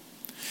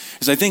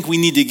 Because I think we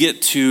need to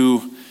get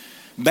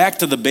back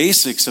to the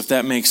basics, if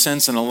that makes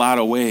sense, in a lot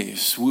of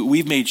ways.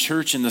 We've made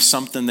church into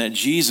something that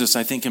Jesus,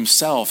 I think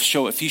himself,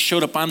 if he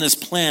showed up on this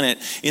planet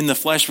in the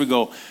flesh, would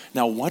go,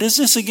 now what is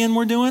this again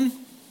we're doing?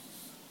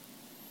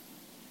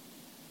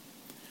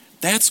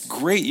 That's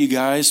great, you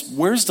guys.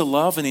 Where's the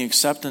love and the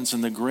acceptance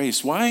and the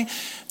grace? Why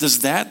does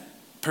that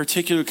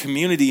particular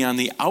community on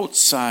the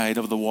outside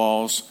of the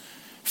walls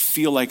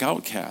feel like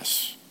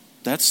outcasts?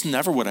 That's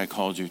never what I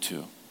called you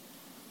to.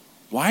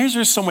 Why is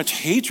there so much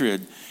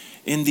hatred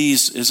in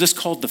these, is this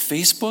called the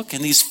Facebook?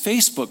 In these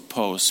Facebook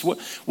posts?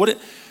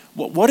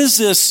 What is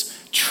this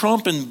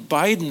Trump and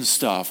Biden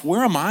stuff?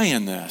 Where am I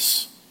in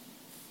this?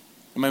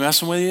 Am I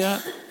messing with you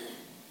yet?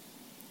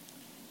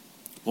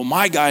 Well,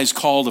 my guy's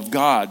called of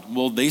God.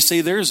 Well, they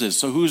say theirs is,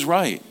 so who's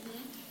right?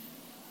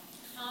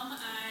 Come on.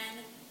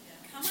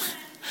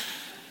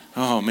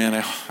 Oh, man,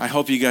 I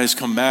hope you guys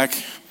come back.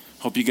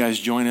 Hope you guys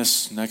join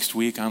us next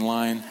week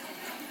online.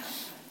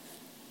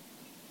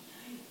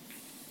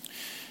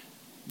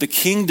 The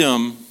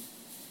kingdom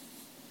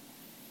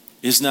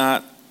is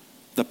not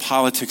the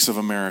politics of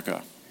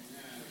America.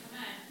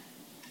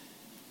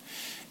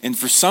 And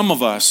for some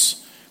of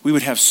us, we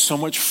would have so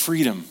much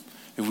freedom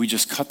if we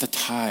just cut the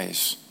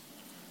ties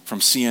from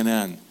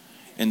CNN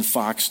and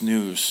Fox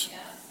News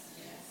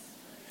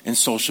and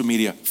social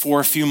media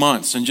for a few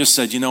months and just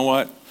said, you know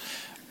what?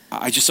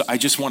 I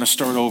just want to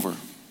start over.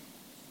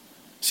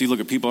 See, look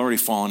at people already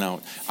falling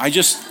out. I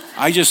just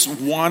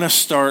want to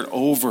start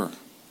over.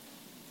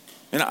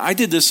 And I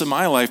did this in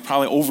my life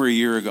probably over a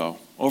year ago.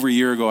 Over a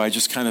year ago, I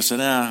just kind of said,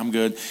 I'm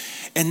good.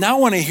 And now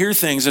when I hear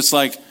things, it's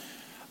like,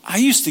 I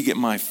used to get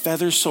my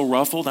feathers so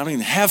ruffled. I don't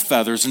even have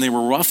feathers, and they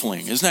were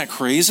ruffling. Isn't that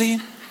crazy?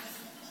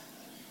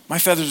 My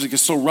feathers would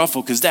get so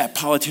ruffled because that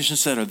politician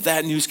said, or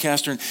that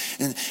newscaster,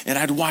 and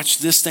I'd watch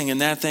this thing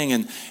and that thing,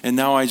 and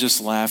now I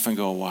just laugh and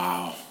go,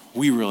 wow,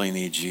 we really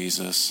need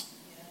Jesus.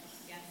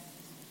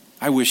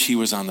 I wish he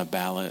was on the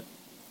ballot.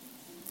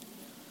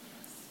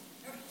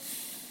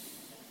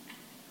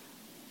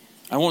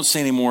 I won't say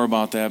any more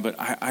about that, but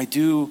I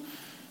do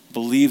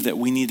believe that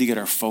we need to get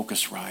our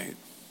focus right.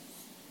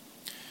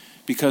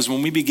 Because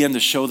when we begin to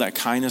show that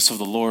kindness of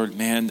the Lord,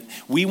 man,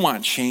 we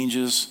want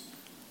changes.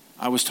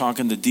 I was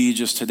talking to Dee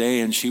just today,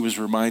 and she was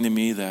reminding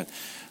me that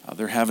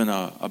they're having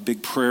a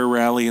big prayer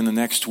rally in the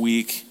next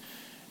week.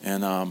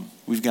 And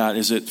we've got,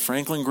 is it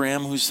Franklin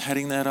Graham who's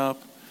heading that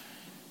up?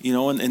 You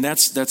know, and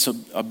that's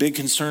a big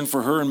concern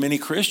for her and many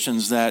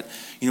Christians that,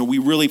 you know, we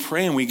really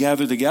pray and we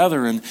gather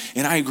together. And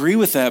I agree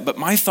with that. But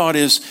my thought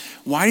is,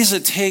 why does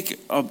it take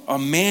a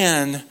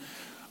man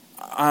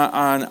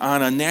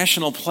on a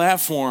national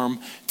platform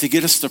to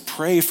get us to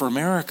pray for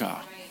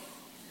America?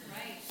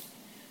 Right.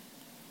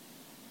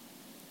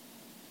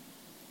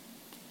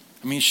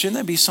 I mean, shouldn't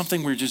that be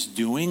something we're just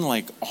doing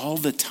like all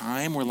the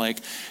time? We're like,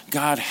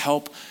 God,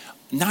 help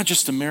not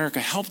just America,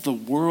 help the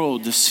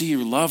world to see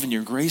your love and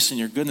your grace and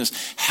your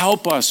goodness.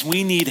 Help us.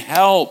 We need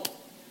help.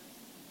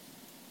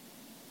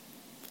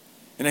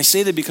 And I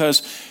say that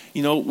because,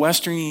 you know,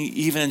 Western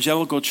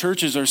evangelical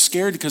churches are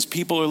scared because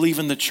people are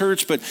leaving the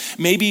church, but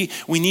maybe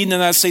we need to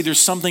not say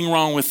there's something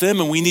wrong with them,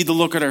 and we need to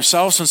look at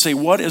ourselves and say,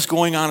 what is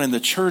going on in the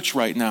church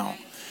right now?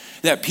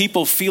 That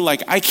people feel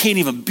like I can't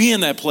even be in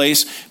that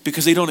place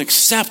because they don't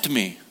accept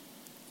me.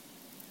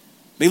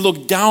 They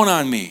look down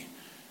on me.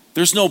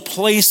 There's no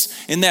place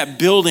in that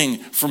building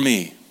for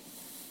me.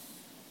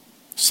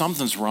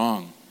 Something's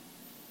wrong.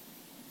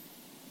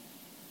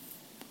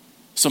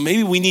 So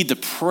maybe we need to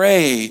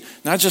pray,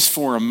 not just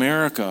for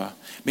America,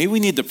 maybe we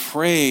need to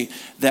pray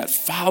that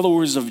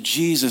followers of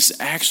Jesus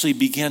actually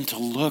begin to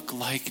look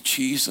like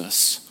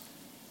Jesus.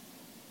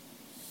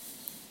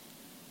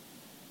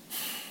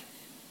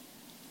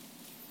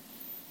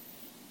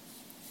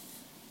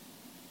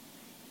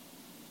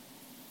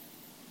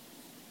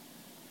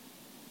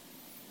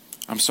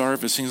 I'm sorry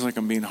if it seems like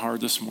I'm being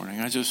hard this morning.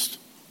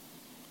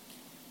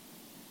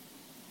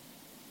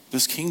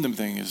 This kingdom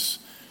thing has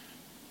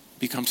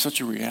become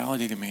such a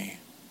reality to me.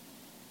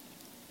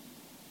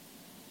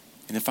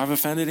 And if I've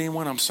offended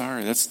anyone, I'm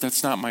sorry.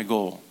 That's not my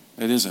goal.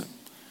 It isn't.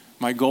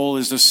 My goal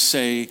is to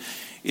say,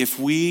 if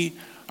we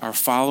are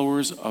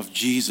followers of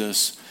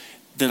Jesus,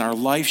 then our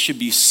life should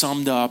be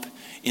summed up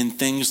in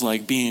things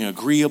like being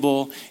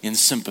agreeable and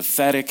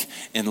sympathetic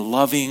and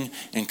loving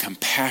and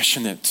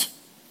compassionate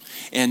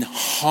and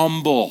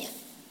humble.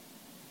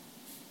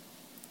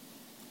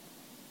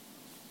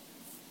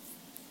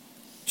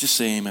 Just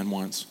say amen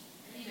once.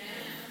 Amen.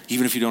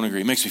 Even if you don't agree.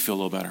 It makes me feel a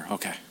little better.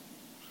 Okay.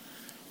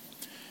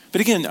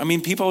 But again, I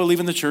mean, people are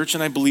leaving the church,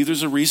 and I believe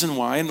there's a reason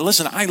why. And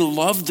listen, I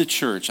love the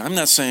church. I'm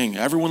not saying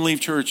everyone leave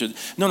church.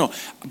 No.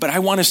 But I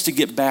want us to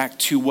get back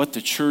to what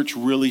the church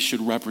really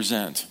should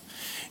represent.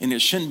 And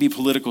it shouldn't be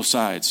political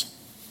sides.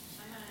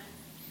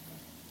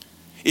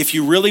 If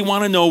you really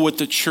want to know what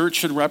the church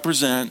should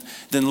represent,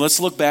 then let's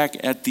look back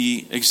at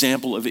the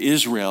example of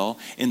Israel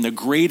in the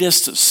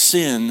greatest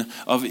sin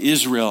of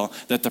Israel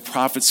that the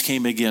prophets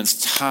came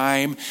against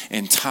time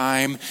and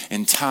time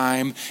and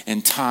time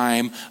and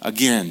time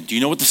again. Do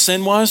you know what the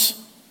sin was?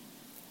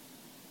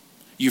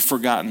 You've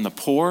forgotten the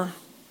poor,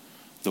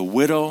 the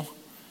widow,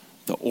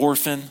 the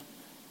orphan,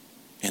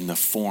 and the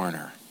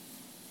foreigner.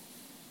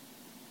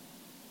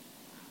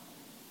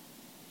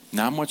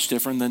 Not much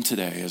different than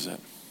today, is it?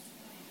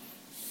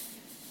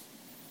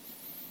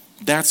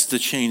 That's the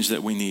change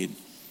that we need.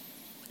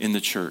 in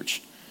the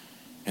church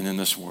and in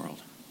this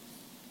world.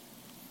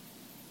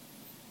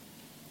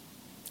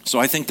 So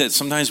I think that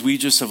sometimes we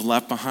just have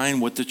left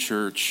behind what the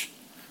church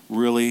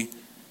really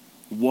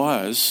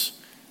was.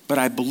 But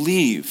I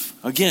believe,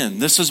 again,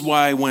 this is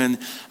why when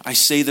I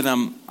say that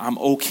I'm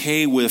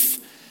okay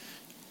with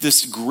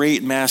this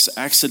great mass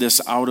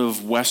exodus out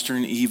of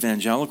Western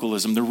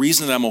evangelicalism, the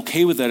reason that I'm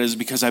okay with that is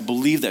because I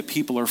believe that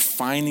people are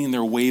finding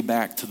their way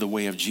back to the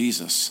way of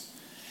Jesus.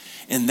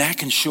 And that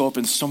can show up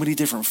in so many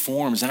different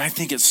forms. And I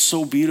think it's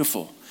so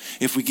beautiful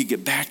if we could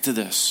get back to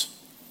this.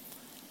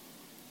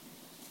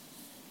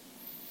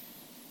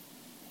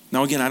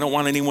 Now, again, I don't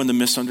want anyone to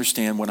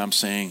misunderstand what I'm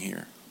saying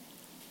here.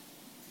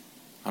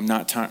 I'm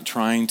not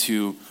trying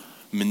to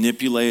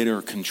manipulate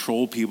or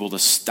control people to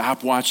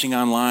stop watching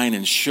online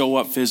and show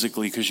up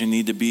physically because you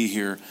need to be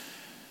here.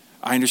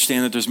 I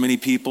understand that there's many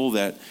people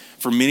that,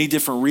 for many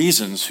different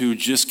reasons, who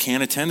just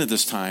can't attend at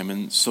this time.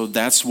 And so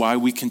that's why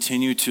we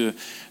continue to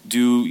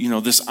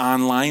do, this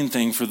online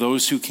thing for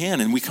those who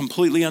can. And we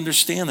completely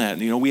understand that.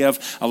 We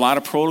have a lot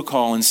of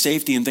protocol and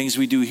safety and things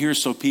we do here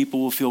so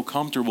people will feel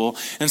comfortable.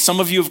 And some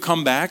of you have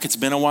come back, it's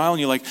been a while, and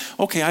you're like,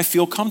 okay, I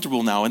feel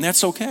comfortable now. And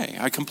that's okay.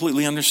 I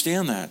completely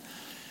understand that.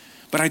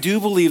 But I do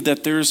believe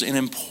that there's an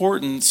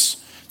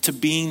importance to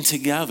being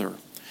together.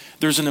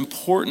 There's an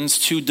importance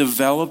to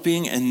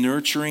developing and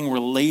nurturing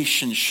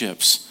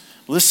relationships.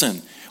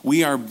 Listen,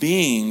 we are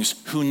beings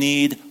who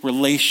need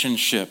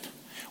relationship.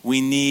 We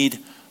need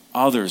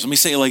others. Let me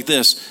say it like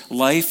this.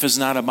 Life is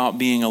not about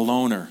being a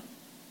loner.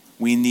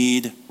 We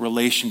need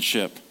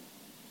relationship.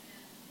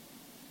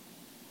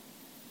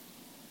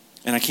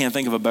 And I can't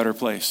think of a better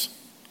place.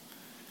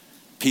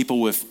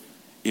 People with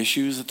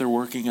issues that they're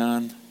working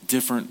on,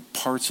 different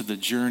parts of the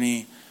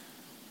journey,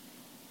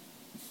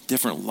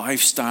 different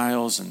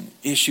lifestyles and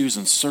issues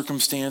and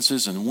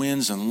circumstances and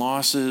wins and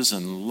losses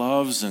and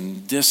loves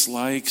and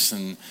dislikes,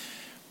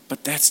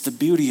 but that's the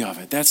beauty of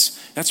it.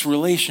 That's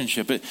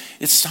relationship. It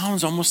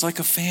sounds almost like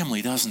a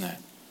family, doesn't it?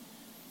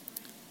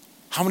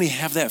 How many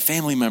have that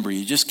family member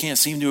you just can't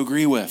seem to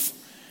agree with?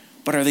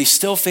 But are they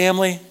still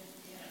family?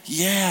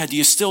 Yeah. Do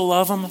you still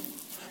love them?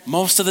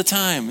 Most of the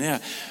time, yeah.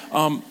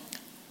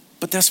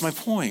 But that's my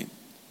point.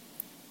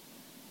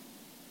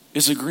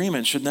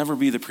 Agreement should never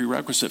be the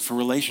prerequisite for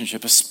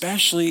relationship,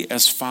 especially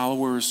as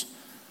followers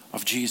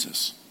of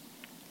Jesus.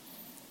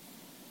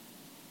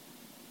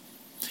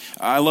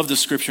 I love the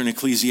scripture in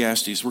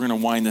Ecclesiastes. We're going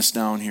to wind this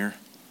down here.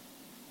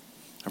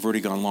 I've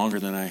already gone longer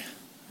than I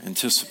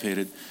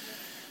anticipated.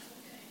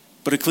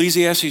 But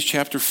Ecclesiastes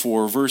chapter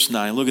 4, verse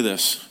 9, look at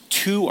this.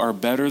 2 are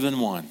better than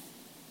 1.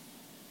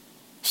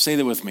 Say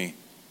that with me.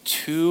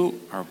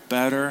 2 are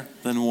better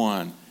than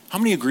 1. How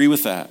many agree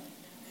with that?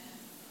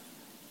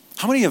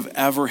 How many have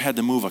ever had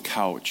to move a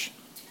couch?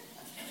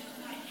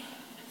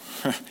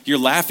 You're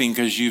laughing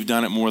because you've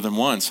done it more than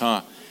once,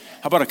 huh?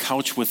 How about a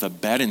couch with a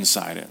bed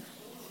inside it?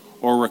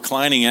 Or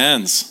reclining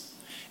ends?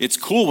 It's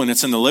cool when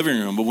it's in the living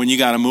room, but when you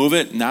got to move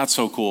it, not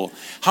so cool.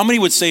 How many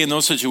would say in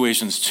those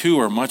situations 2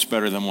 are much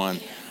better than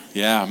 1?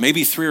 Yeah,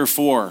 maybe 3 or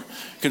 4.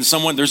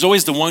 There's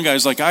always the one guy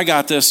who's like, I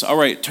got this. All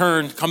right,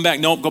 turn, come back.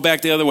 Nope, go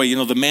back the other way.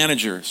 The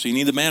manager. So you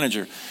need the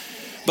manager.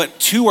 But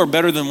 2 are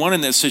better than 1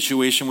 in that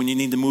situation when you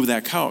need to move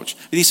that couch.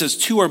 But he says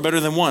 2 are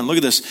better than 1. Look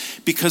at this.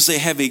 Because they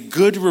have a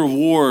good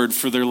reward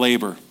for their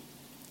labor.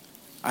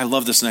 I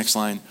love this next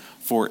line.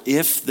 For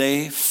if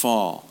they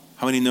fall.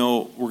 How many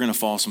know we're going to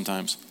fall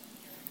sometimes?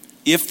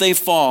 If they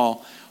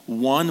fall,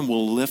 one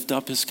will lift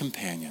up his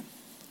companion.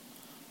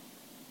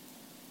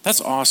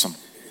 That's awesome.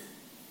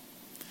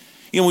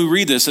 When we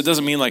read this, it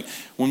doesn't mean like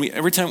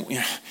every time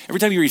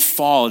you read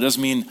fall, it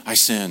doesn't mean I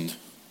sinned.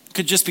 It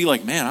could just be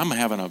like, man, I'm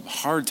having a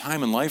hard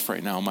time in life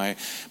right now. My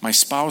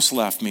spouse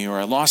left me, or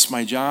I lost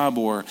my job,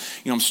 or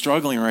I'm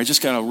struggling, or I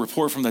just got a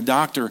report from the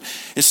doctor.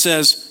 It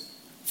says,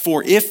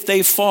 for if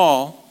they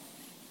fall,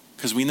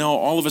 because we know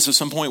all of us at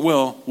some point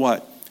will,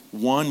 what?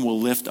 One will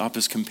lift up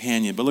his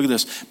companion. But look at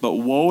this. But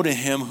woe to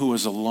him who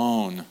is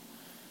alone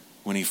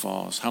when he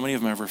falls. How many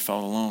of them ever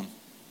felt alone?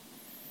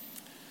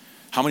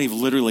 How many have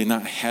literally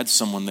not had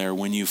someone there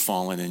when you've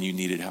fallen and you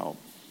needed help?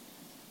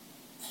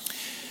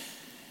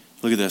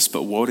 Look at this.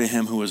 But woe to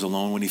him who is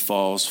alone when he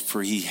falls,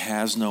 for he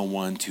has no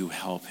one to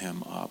help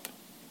him up.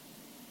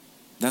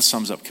 That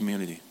sums up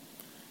community.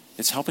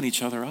 It's helping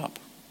each other up.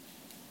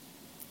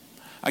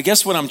 I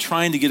guess what I'm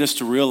trying to get us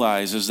to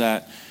realize is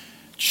that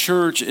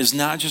church is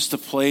not just a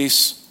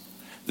place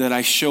that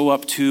I show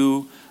up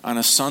to on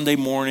a Sunday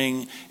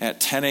morning at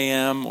 10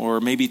 a.m.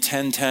 or maybe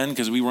 10:10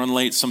 because we run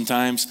late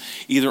sometimes,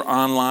 either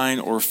online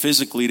or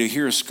physically, to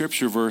hear a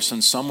scripture verse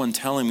and someone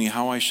telling me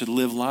how I should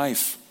live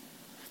life.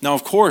 Now,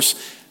 of course,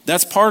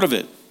 that's part of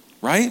it,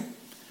 right?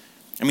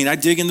 I mean, I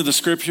dig into the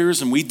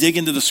scriptures and we dig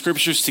into the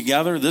scriptures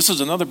together. This is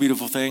another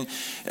beautiful thing.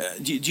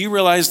 Do you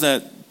realize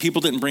that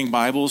people didn't bring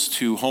Bibles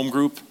to home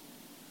group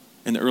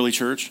in the early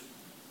church?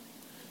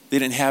 They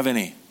didn't have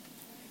any.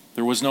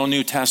 There was no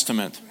New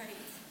Testament.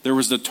 There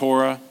was the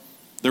Torah.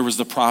 There was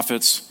the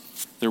prophets.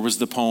 There was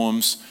the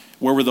poems.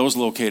 Where were those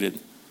located?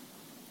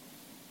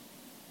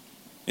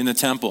 In the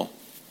temple.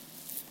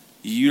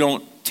 You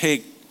don't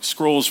take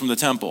scrolls from the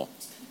temple.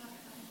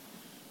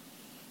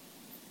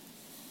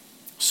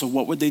 So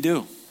what would they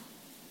do?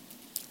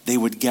 They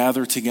would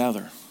gather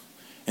together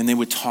and they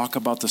would talk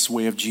about this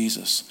way of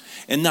Jesus.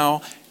 And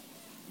now,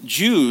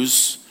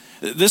 Jews,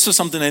 this is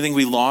something I think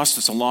we lost.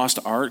 It's a lost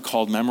art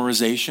called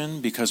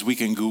memorization, because we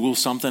can Google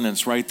something and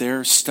it's right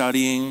there,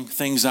 studying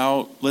things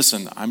out.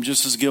 Listen, I'm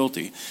just as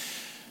guilty.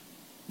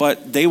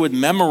 But they would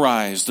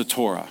memorize the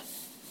Torah.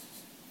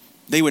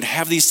 They would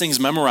have these things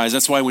memorized.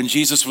 That's why when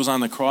Jesus was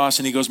on the cross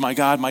and he goes, my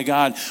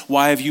God,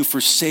 why have you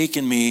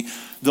forsaken me?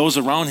 Those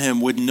around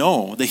him would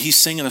know that he's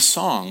singing a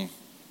song.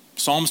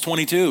 Psalms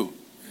 22.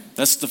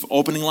 That's the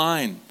opening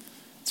line.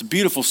 It's a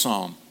beautiful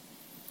psalm.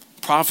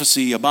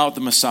 Prophecy about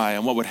the Messiah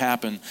and what would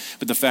happen,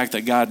 but the fact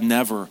that God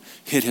never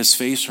hid his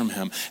face from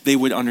him. They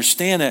would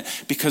understand it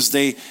because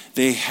they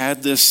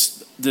had this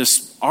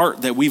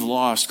art that we've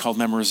lost called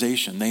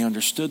memorization. They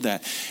understood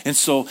that. And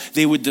so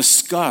they would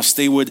discuss,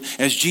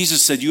 as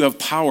Jesus said, you have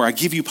power. I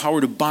give you power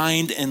to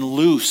bind and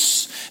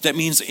loose. That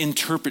means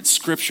interpret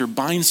scripture,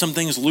 bind some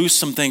things, loose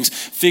some things,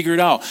 figure it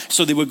out.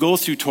 So they would go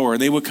through Torah.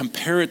 They would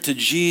compare it to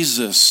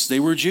Jesus.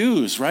 They were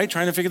Jews, right?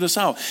 Trying to figure this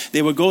out.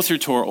 They would go through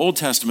Torah, Old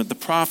Testament, the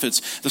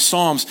prophets, the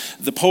Psalms,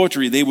 the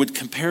poetry. They would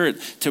compare it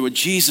to what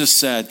Jesus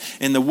said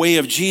and the way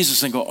of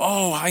Jesus and go,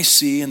 oh, I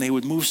see. And they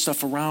would move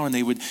stuff around and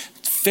they would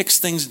fix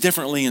things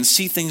differently and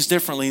see things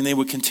differently, and they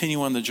would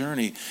continue on the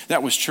journey.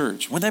 That was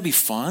church. Wouldn't that be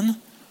fun?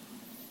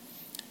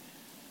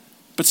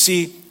 But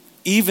see,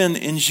 even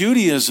in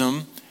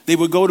Judaism, they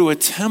would go to a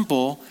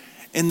temple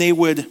and they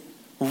would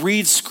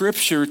read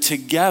scripture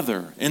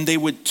together and they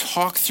would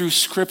talk through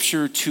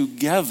scripture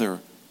together.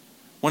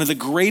 One of the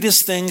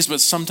greatest things,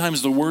 but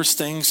sometimes the worst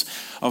things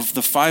of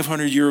the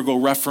 500-year-ago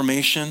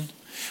Reformation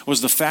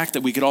was the fact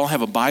that we could all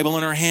have a Bible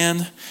in our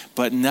hand,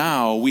 but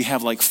now we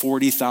have like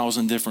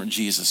 40,000 different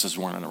Jesuses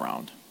running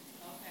around.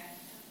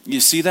 Okay. You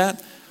see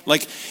that?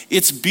 Like,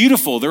 it's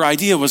beautiful. Their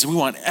idea was we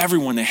want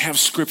everyone to have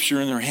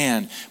scripture in their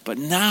hand. But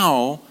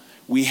now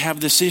we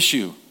have this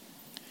issue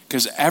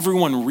because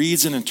everyone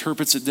reads and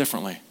interprets it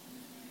differently.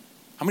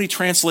 How many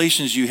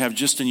translations do you have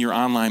just in your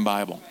online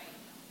Bible?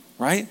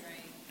 Right?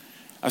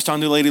 I was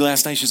talking to a lady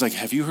last night. She's like,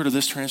 have you heard of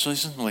this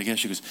translation? I'm like, yeah.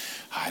 She goes,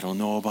 I don't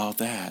know about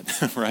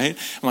that. Right?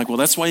 I'm like, well,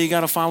 that's why you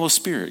got to follow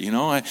Spirit.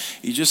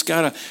 You just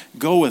got to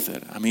go with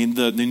it. I mean,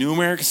 the New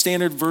American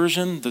Standard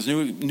Version, the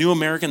New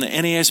American, the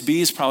NASB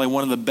is probably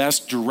one of the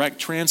best direct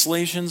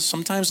translations.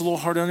 Sometimes a little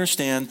hard to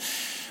understand.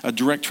 A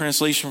direct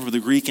translation for the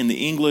Greek and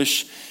the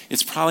English.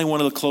 It's probably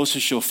one of the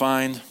closest you'll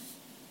find.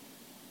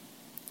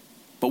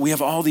 But we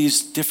have all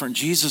these different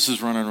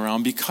Jesuses running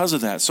around because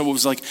of that. So it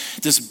was like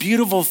this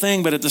beautiful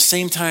thing, but at the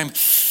same time,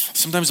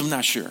 sometimes I'm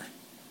not sure.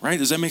 Right?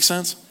 Does that make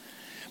sense?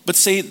 But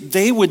say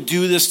they would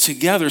do this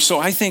together. So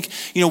I think,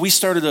 we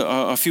started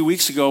a few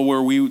weeks ago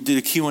where we did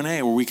a Q&A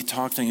where we could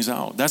talk things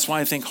out. That's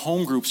why I think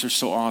home groups are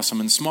so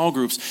awesome and small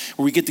groups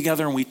where we get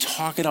together and we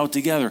talk it out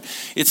together.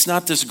 It's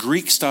not this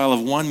Greek style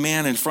of one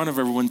man in front of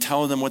everyone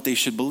telling them what they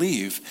should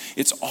believe.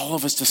 It's all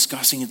of us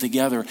discussing it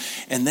together.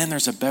 And then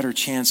there's a better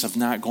chance of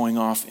not going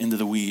off into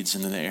the weeds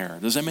and in the air.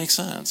 Does that make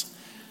sense?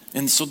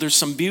 And so there's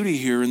some beauty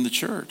here in the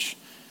church,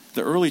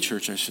 the early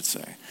church, I should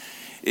say.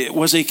 It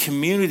was a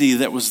community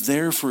that was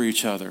there for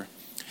each other.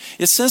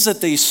 It says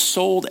that they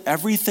sold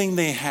everything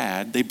they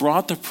had. They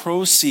brought the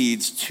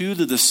proceeds to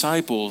the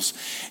disciples,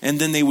 and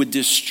then they would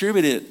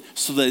distribute it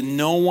so that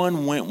no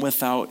one went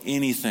without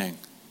anything.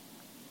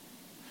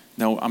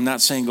 Now, I'm not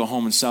saying go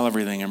home and sell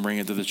everything and bring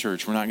it to the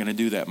church. We're not going to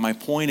do that. My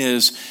point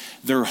is,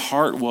 their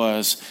heart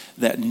was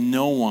that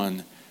no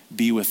one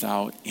be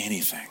without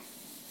anything.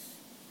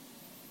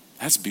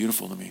 That's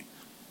beautiful to me.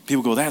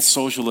 People go, that's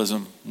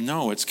socialism.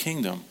 No, it's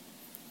kingdom.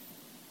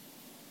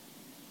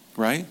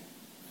 Right?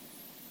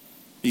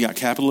 You got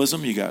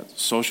capitalism, you got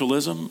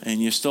socialism,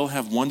 and you still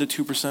have 1 to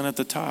 2% at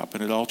the top,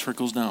 and it all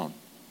trickles down.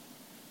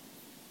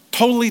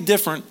 Totally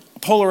different,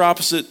 polar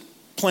opposite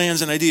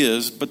plans and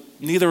ideas, but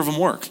neither of them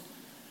work.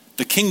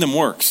 The kingdom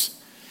works.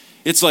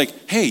 It's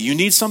like, hey, you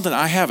need something?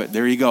 I have it.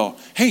 There you go.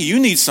 Hey, you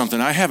need something?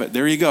 I have it.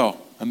 There you go.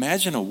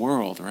 Imagine a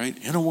world, right?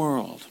 In a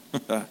world.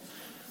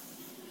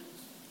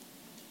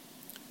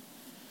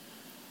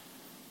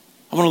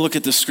 I want to look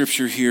at this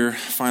scripture here,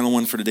 final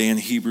one for today in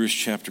Hebrews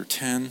chapter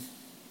 10.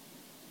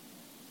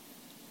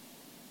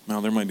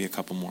 Now, there might be a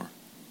couple more.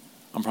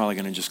 I'm probably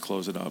going to just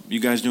close it up. You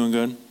guys doing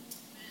good?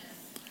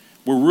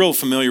 We're real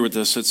familiar with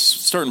this. It's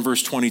starting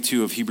verse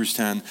 22 of Hebrews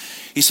 10.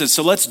 He says,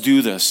 so let's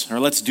do this, or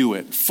let's do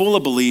it. Full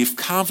of belief,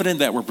 confident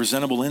that we're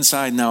presentable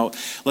inside and out.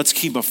 Let's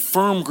keep a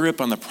firm grip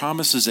on the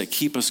promises that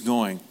keep us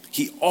going.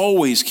 He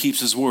always keeps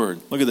his word.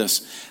 Look at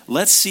this.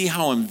 Let's see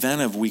how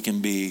inventive we can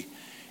be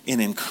in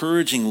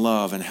encouraging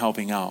love and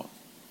helping out.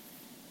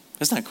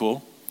 Isn't that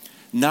cool?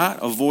 Not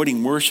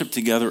avoiding worship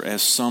together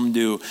as some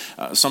do.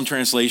 Some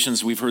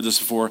translations, we've heard this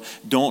before,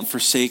 don't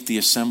forsake the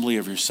assembly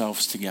of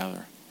yourselves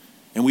together.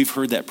 And we've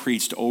heard that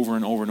preached over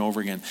and over and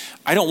over again.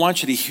 I don't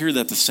want you to hear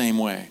that the same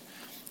way.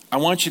 I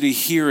want you to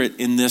hear it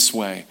in this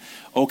way.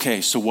 Okay,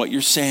 so what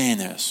you're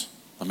saying is,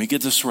 let me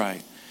get this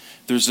right.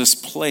 There's this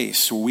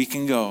place where we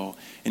can go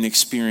and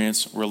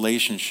experience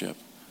relationship,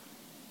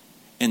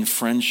 and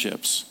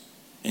friendships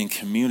and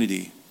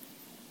community.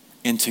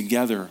 And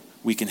together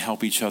we can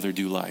help each other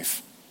do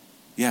life.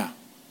 Yeah,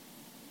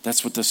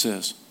 that's what this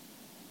is.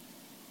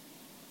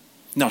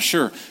 Now,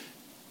 sure,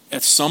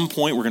 at some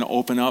point we're going to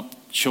open up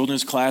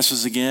children's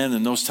classes again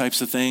and those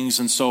types of things.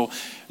 And so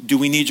do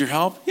we need your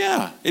help?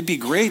 Yeah, it'd be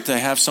great to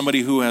have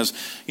somebody who has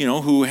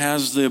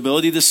the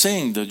ability to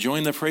sing, to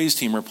join the praise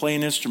team or play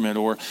an instrument,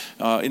 or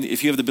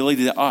if you have the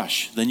ability to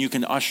ush, then you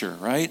can usher,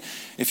 right?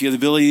 If you have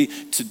the ability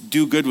to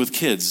do good with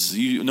kids,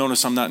 you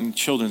notice I'm not in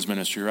children's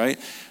ministry, right?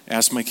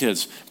 Ask my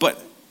kids.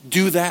 But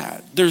do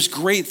that. There's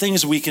great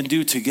things we can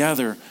do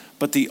together,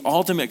 but the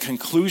ultimate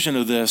conclusion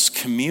of this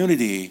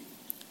community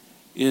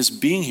is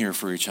being here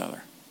for each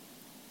other.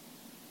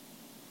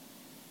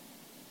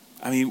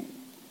 I mean,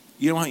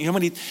 you know how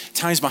many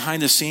times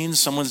behind the scenes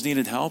someone's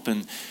needed help,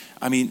 and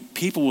I mean,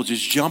 people will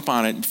just jump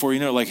on it before you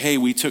know it, like, hey,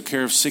 we took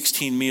care of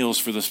 16 meals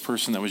for this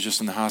person that was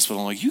just in the hospital.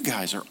 I'm like, you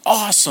guys are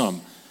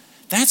awesome.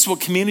 That's what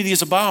community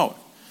is about.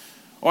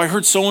 Oh, I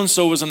heard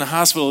so-and-so was in the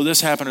hospital,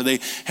 this happened, or they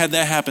had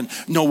that happen.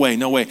 No way.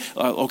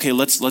 Okay,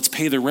 let's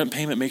pay their rent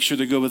payment, make sure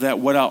they're good with that.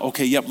 What else?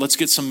 Okay, yep, let's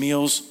get some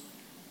meals.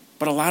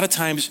 But a lot of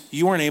times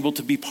you aren't able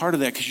to be part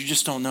of that because you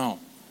just don't know.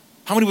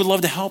 How many would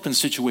love to help in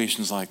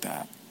situations like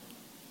that?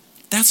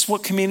 That's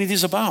what community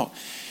is about.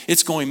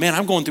 It's going, man,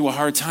 I'm going through a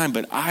hard time,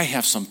 but I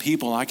have some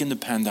people I can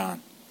depend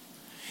on.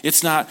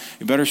 It's not,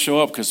 you better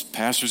show up because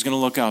pastor's going to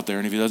look out there,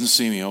 and if he doesn't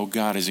see me, oh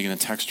God, is he going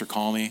to text or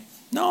call me?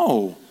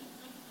 No.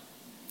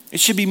 It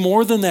should be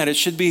more than that. It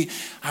should be,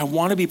 I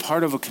want to be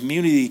part of a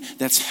community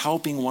that's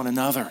helping one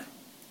another.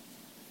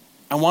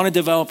 I want to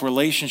develop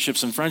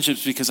relationships and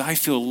friendships because I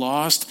feel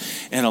lost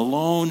and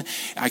alone.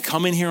 I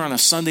come in here on a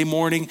Sunday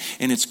morning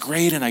and it's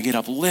great and I get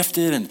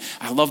uplifted and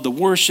I love the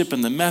worship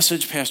and the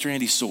message. Pastor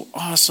Andy's so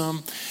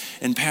awesome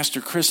and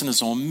Pastor Kristen is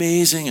so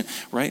amazing,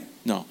 right?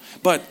 No.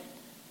 But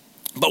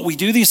we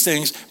do these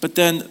things, but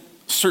then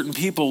certain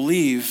people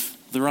leave.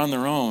 They're on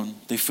their own.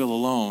 They feel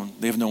alone.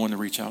 They have no one to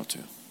reach out to.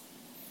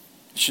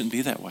 It shouldn't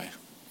be that way.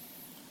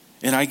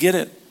 And I get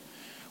it.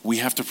 We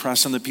have to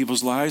press into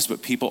people's lives,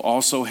 but people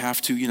also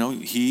have to,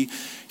 he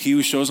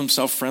who shows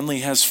himself friendly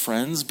has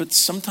friends, but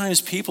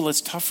sometimes people,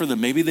 it's tough for them.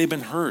 Maybe they've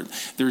been hurt.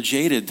 They're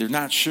jaded. They're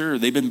not sure.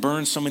 They've been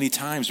burned so many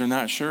times. They're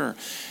not sure.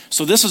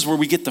 So this is where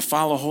we get to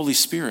follow Holy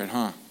Spirit,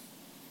 huh?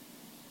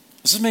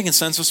 Is this making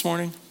sense this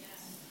morning? Yes.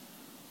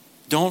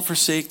 Don't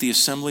forsake the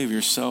assembly of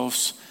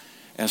yourselves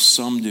as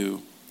some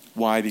do.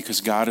 Why?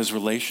 Because God is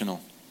relational.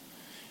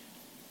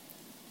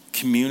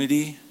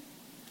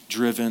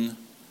 Community-driven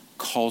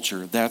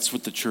culture. That's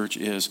what the church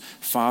is.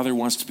 Father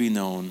wants to be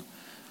known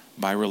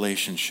by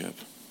relationship.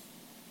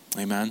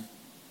 Amen?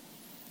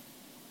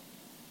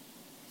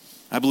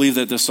 I believe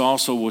that this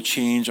also will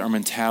change our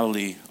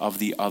mentality of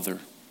the other.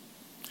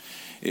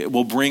 It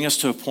will bring us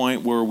to a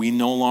point where we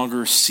no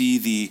longer see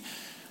the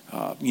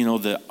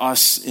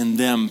us and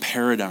them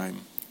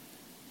paradigm.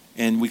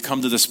 And we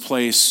come to this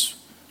place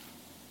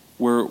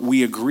where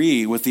we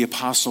agree with the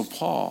Apostle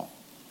Paul.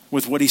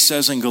 With what he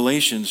says in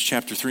Galatians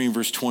chapter 3 and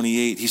verse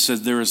 28, he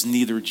says, there is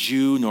neither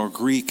Jew nor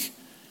Greek.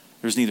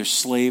 There's neither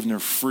slave nor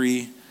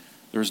free.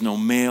 There is no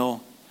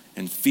male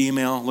and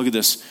female. Look at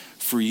this.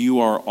 For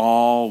you are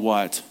all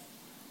what?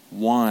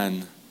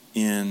 One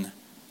in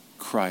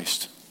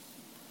Christ.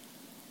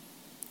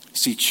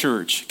 See,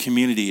 church,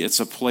 community,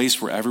 it's a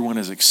place where everyone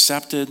is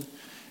accepted,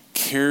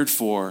 cared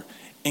for,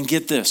 and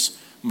get this,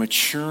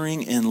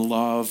 maturing in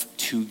love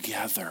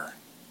together.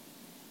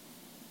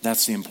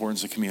 That's the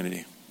importance of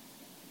community.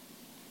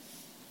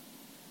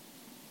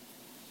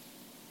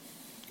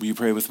 Will you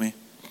pray with me?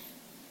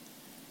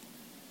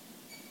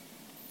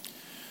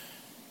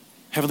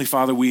 Heavenly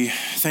Father, we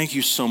thank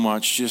you so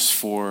much just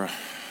for,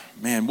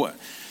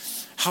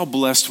 how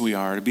blessed we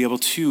are to be able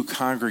to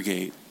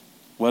congregate,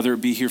 whether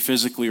it be here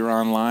physically or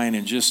online,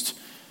 and just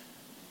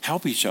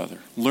help each other,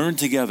 learn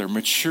together,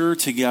 mature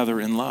together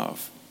in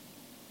love.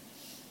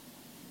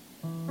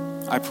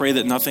 I pray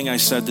that nothing I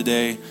said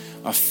today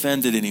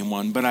offended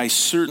anyone, but I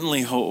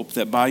certainly hope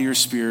that by your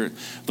Spirit,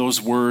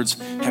 those words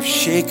have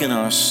shaken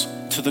us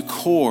to the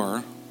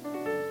core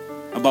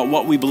about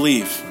what we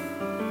believe.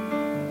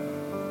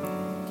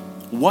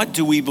 What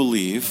do we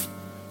believe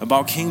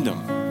about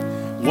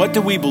kingdom? What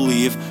do we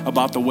believe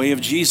about the way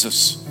of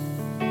Jesus?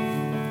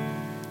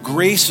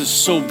 Grace is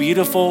so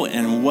beautiful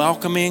and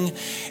welcoming,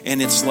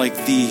 and it's like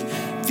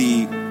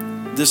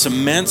this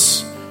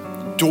immense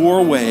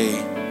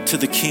doorway to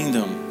the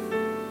kingdom.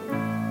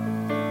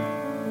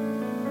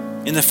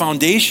 And the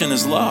foundation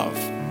is love.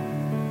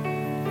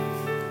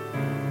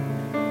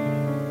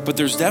 But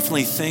there's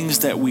definitely things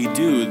that we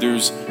do.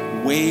 There's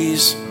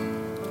ways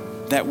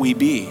that we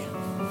be,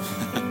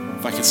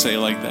 if I could say it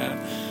like that.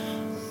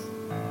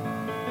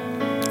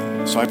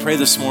 So I pray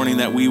this morning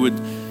that we would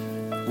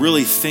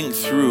really think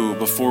through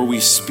before we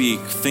speak,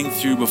 think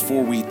through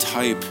before we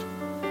type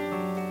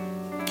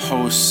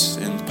posts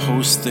and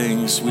post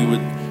things. We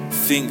would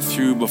think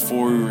through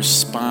before we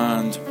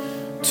respond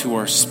to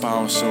our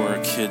spouse or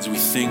our kids. We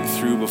think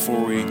through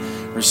before we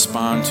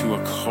respond to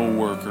a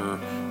coworker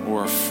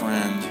or a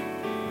friend.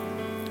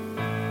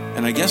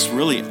 And I guess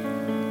really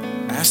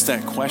ask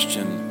that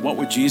question, what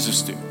would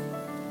Jesus do?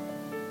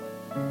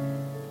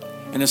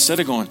 And instead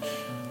of going,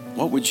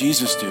 what would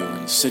Jesus do?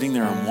 And sitting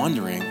there and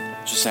wondering,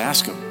 just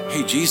ask him,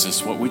 hey,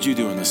 Jesus, what would you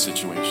do in this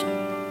situation?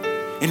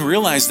 And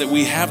realize that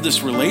we have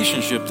this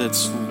relationship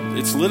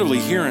it's literally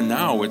here and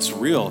now. It's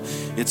real.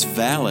 It's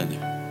valid.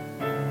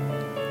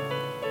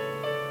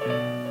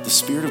 The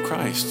Spirit of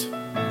Christ,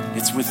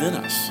 it's within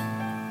us,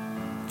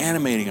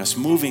 animating us,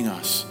 moving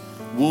us,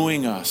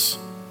 wooing us,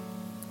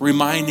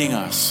 reminding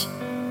us.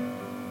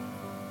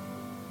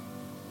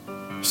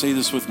 Say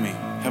this with me.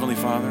 Heavenly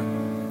Father,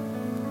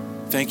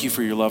 thank you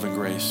for your love and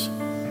grace.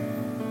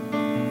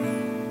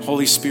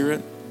 Holy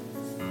Spirit,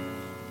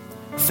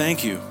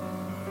 thank you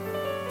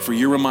for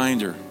your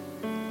reminder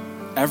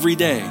every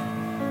day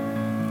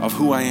of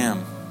who I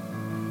am.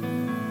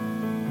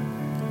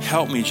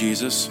 Help me,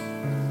 Jesus,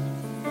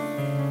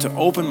 to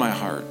open my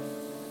heart,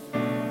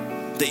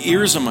 the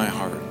ears of my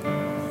heart,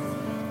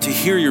 to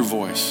hear your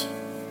voice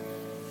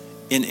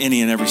in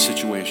any and every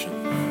situation.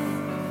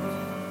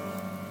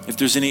 If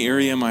there's any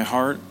area in my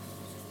heart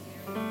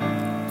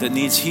that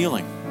needs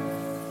healing,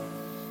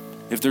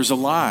 if there's a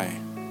lie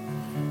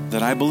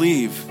that I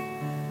believe,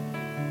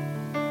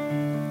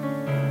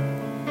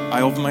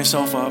 I open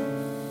myself up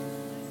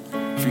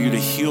for you to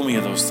heal me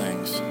of those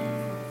things.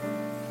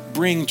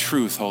 Bring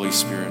truth, Holy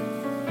Spirit,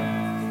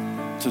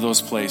 to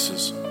those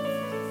places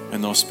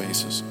and those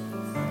spaces.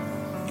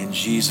 In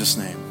Jesus'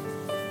 name.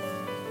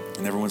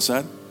 And everyone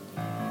said,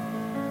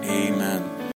 amen.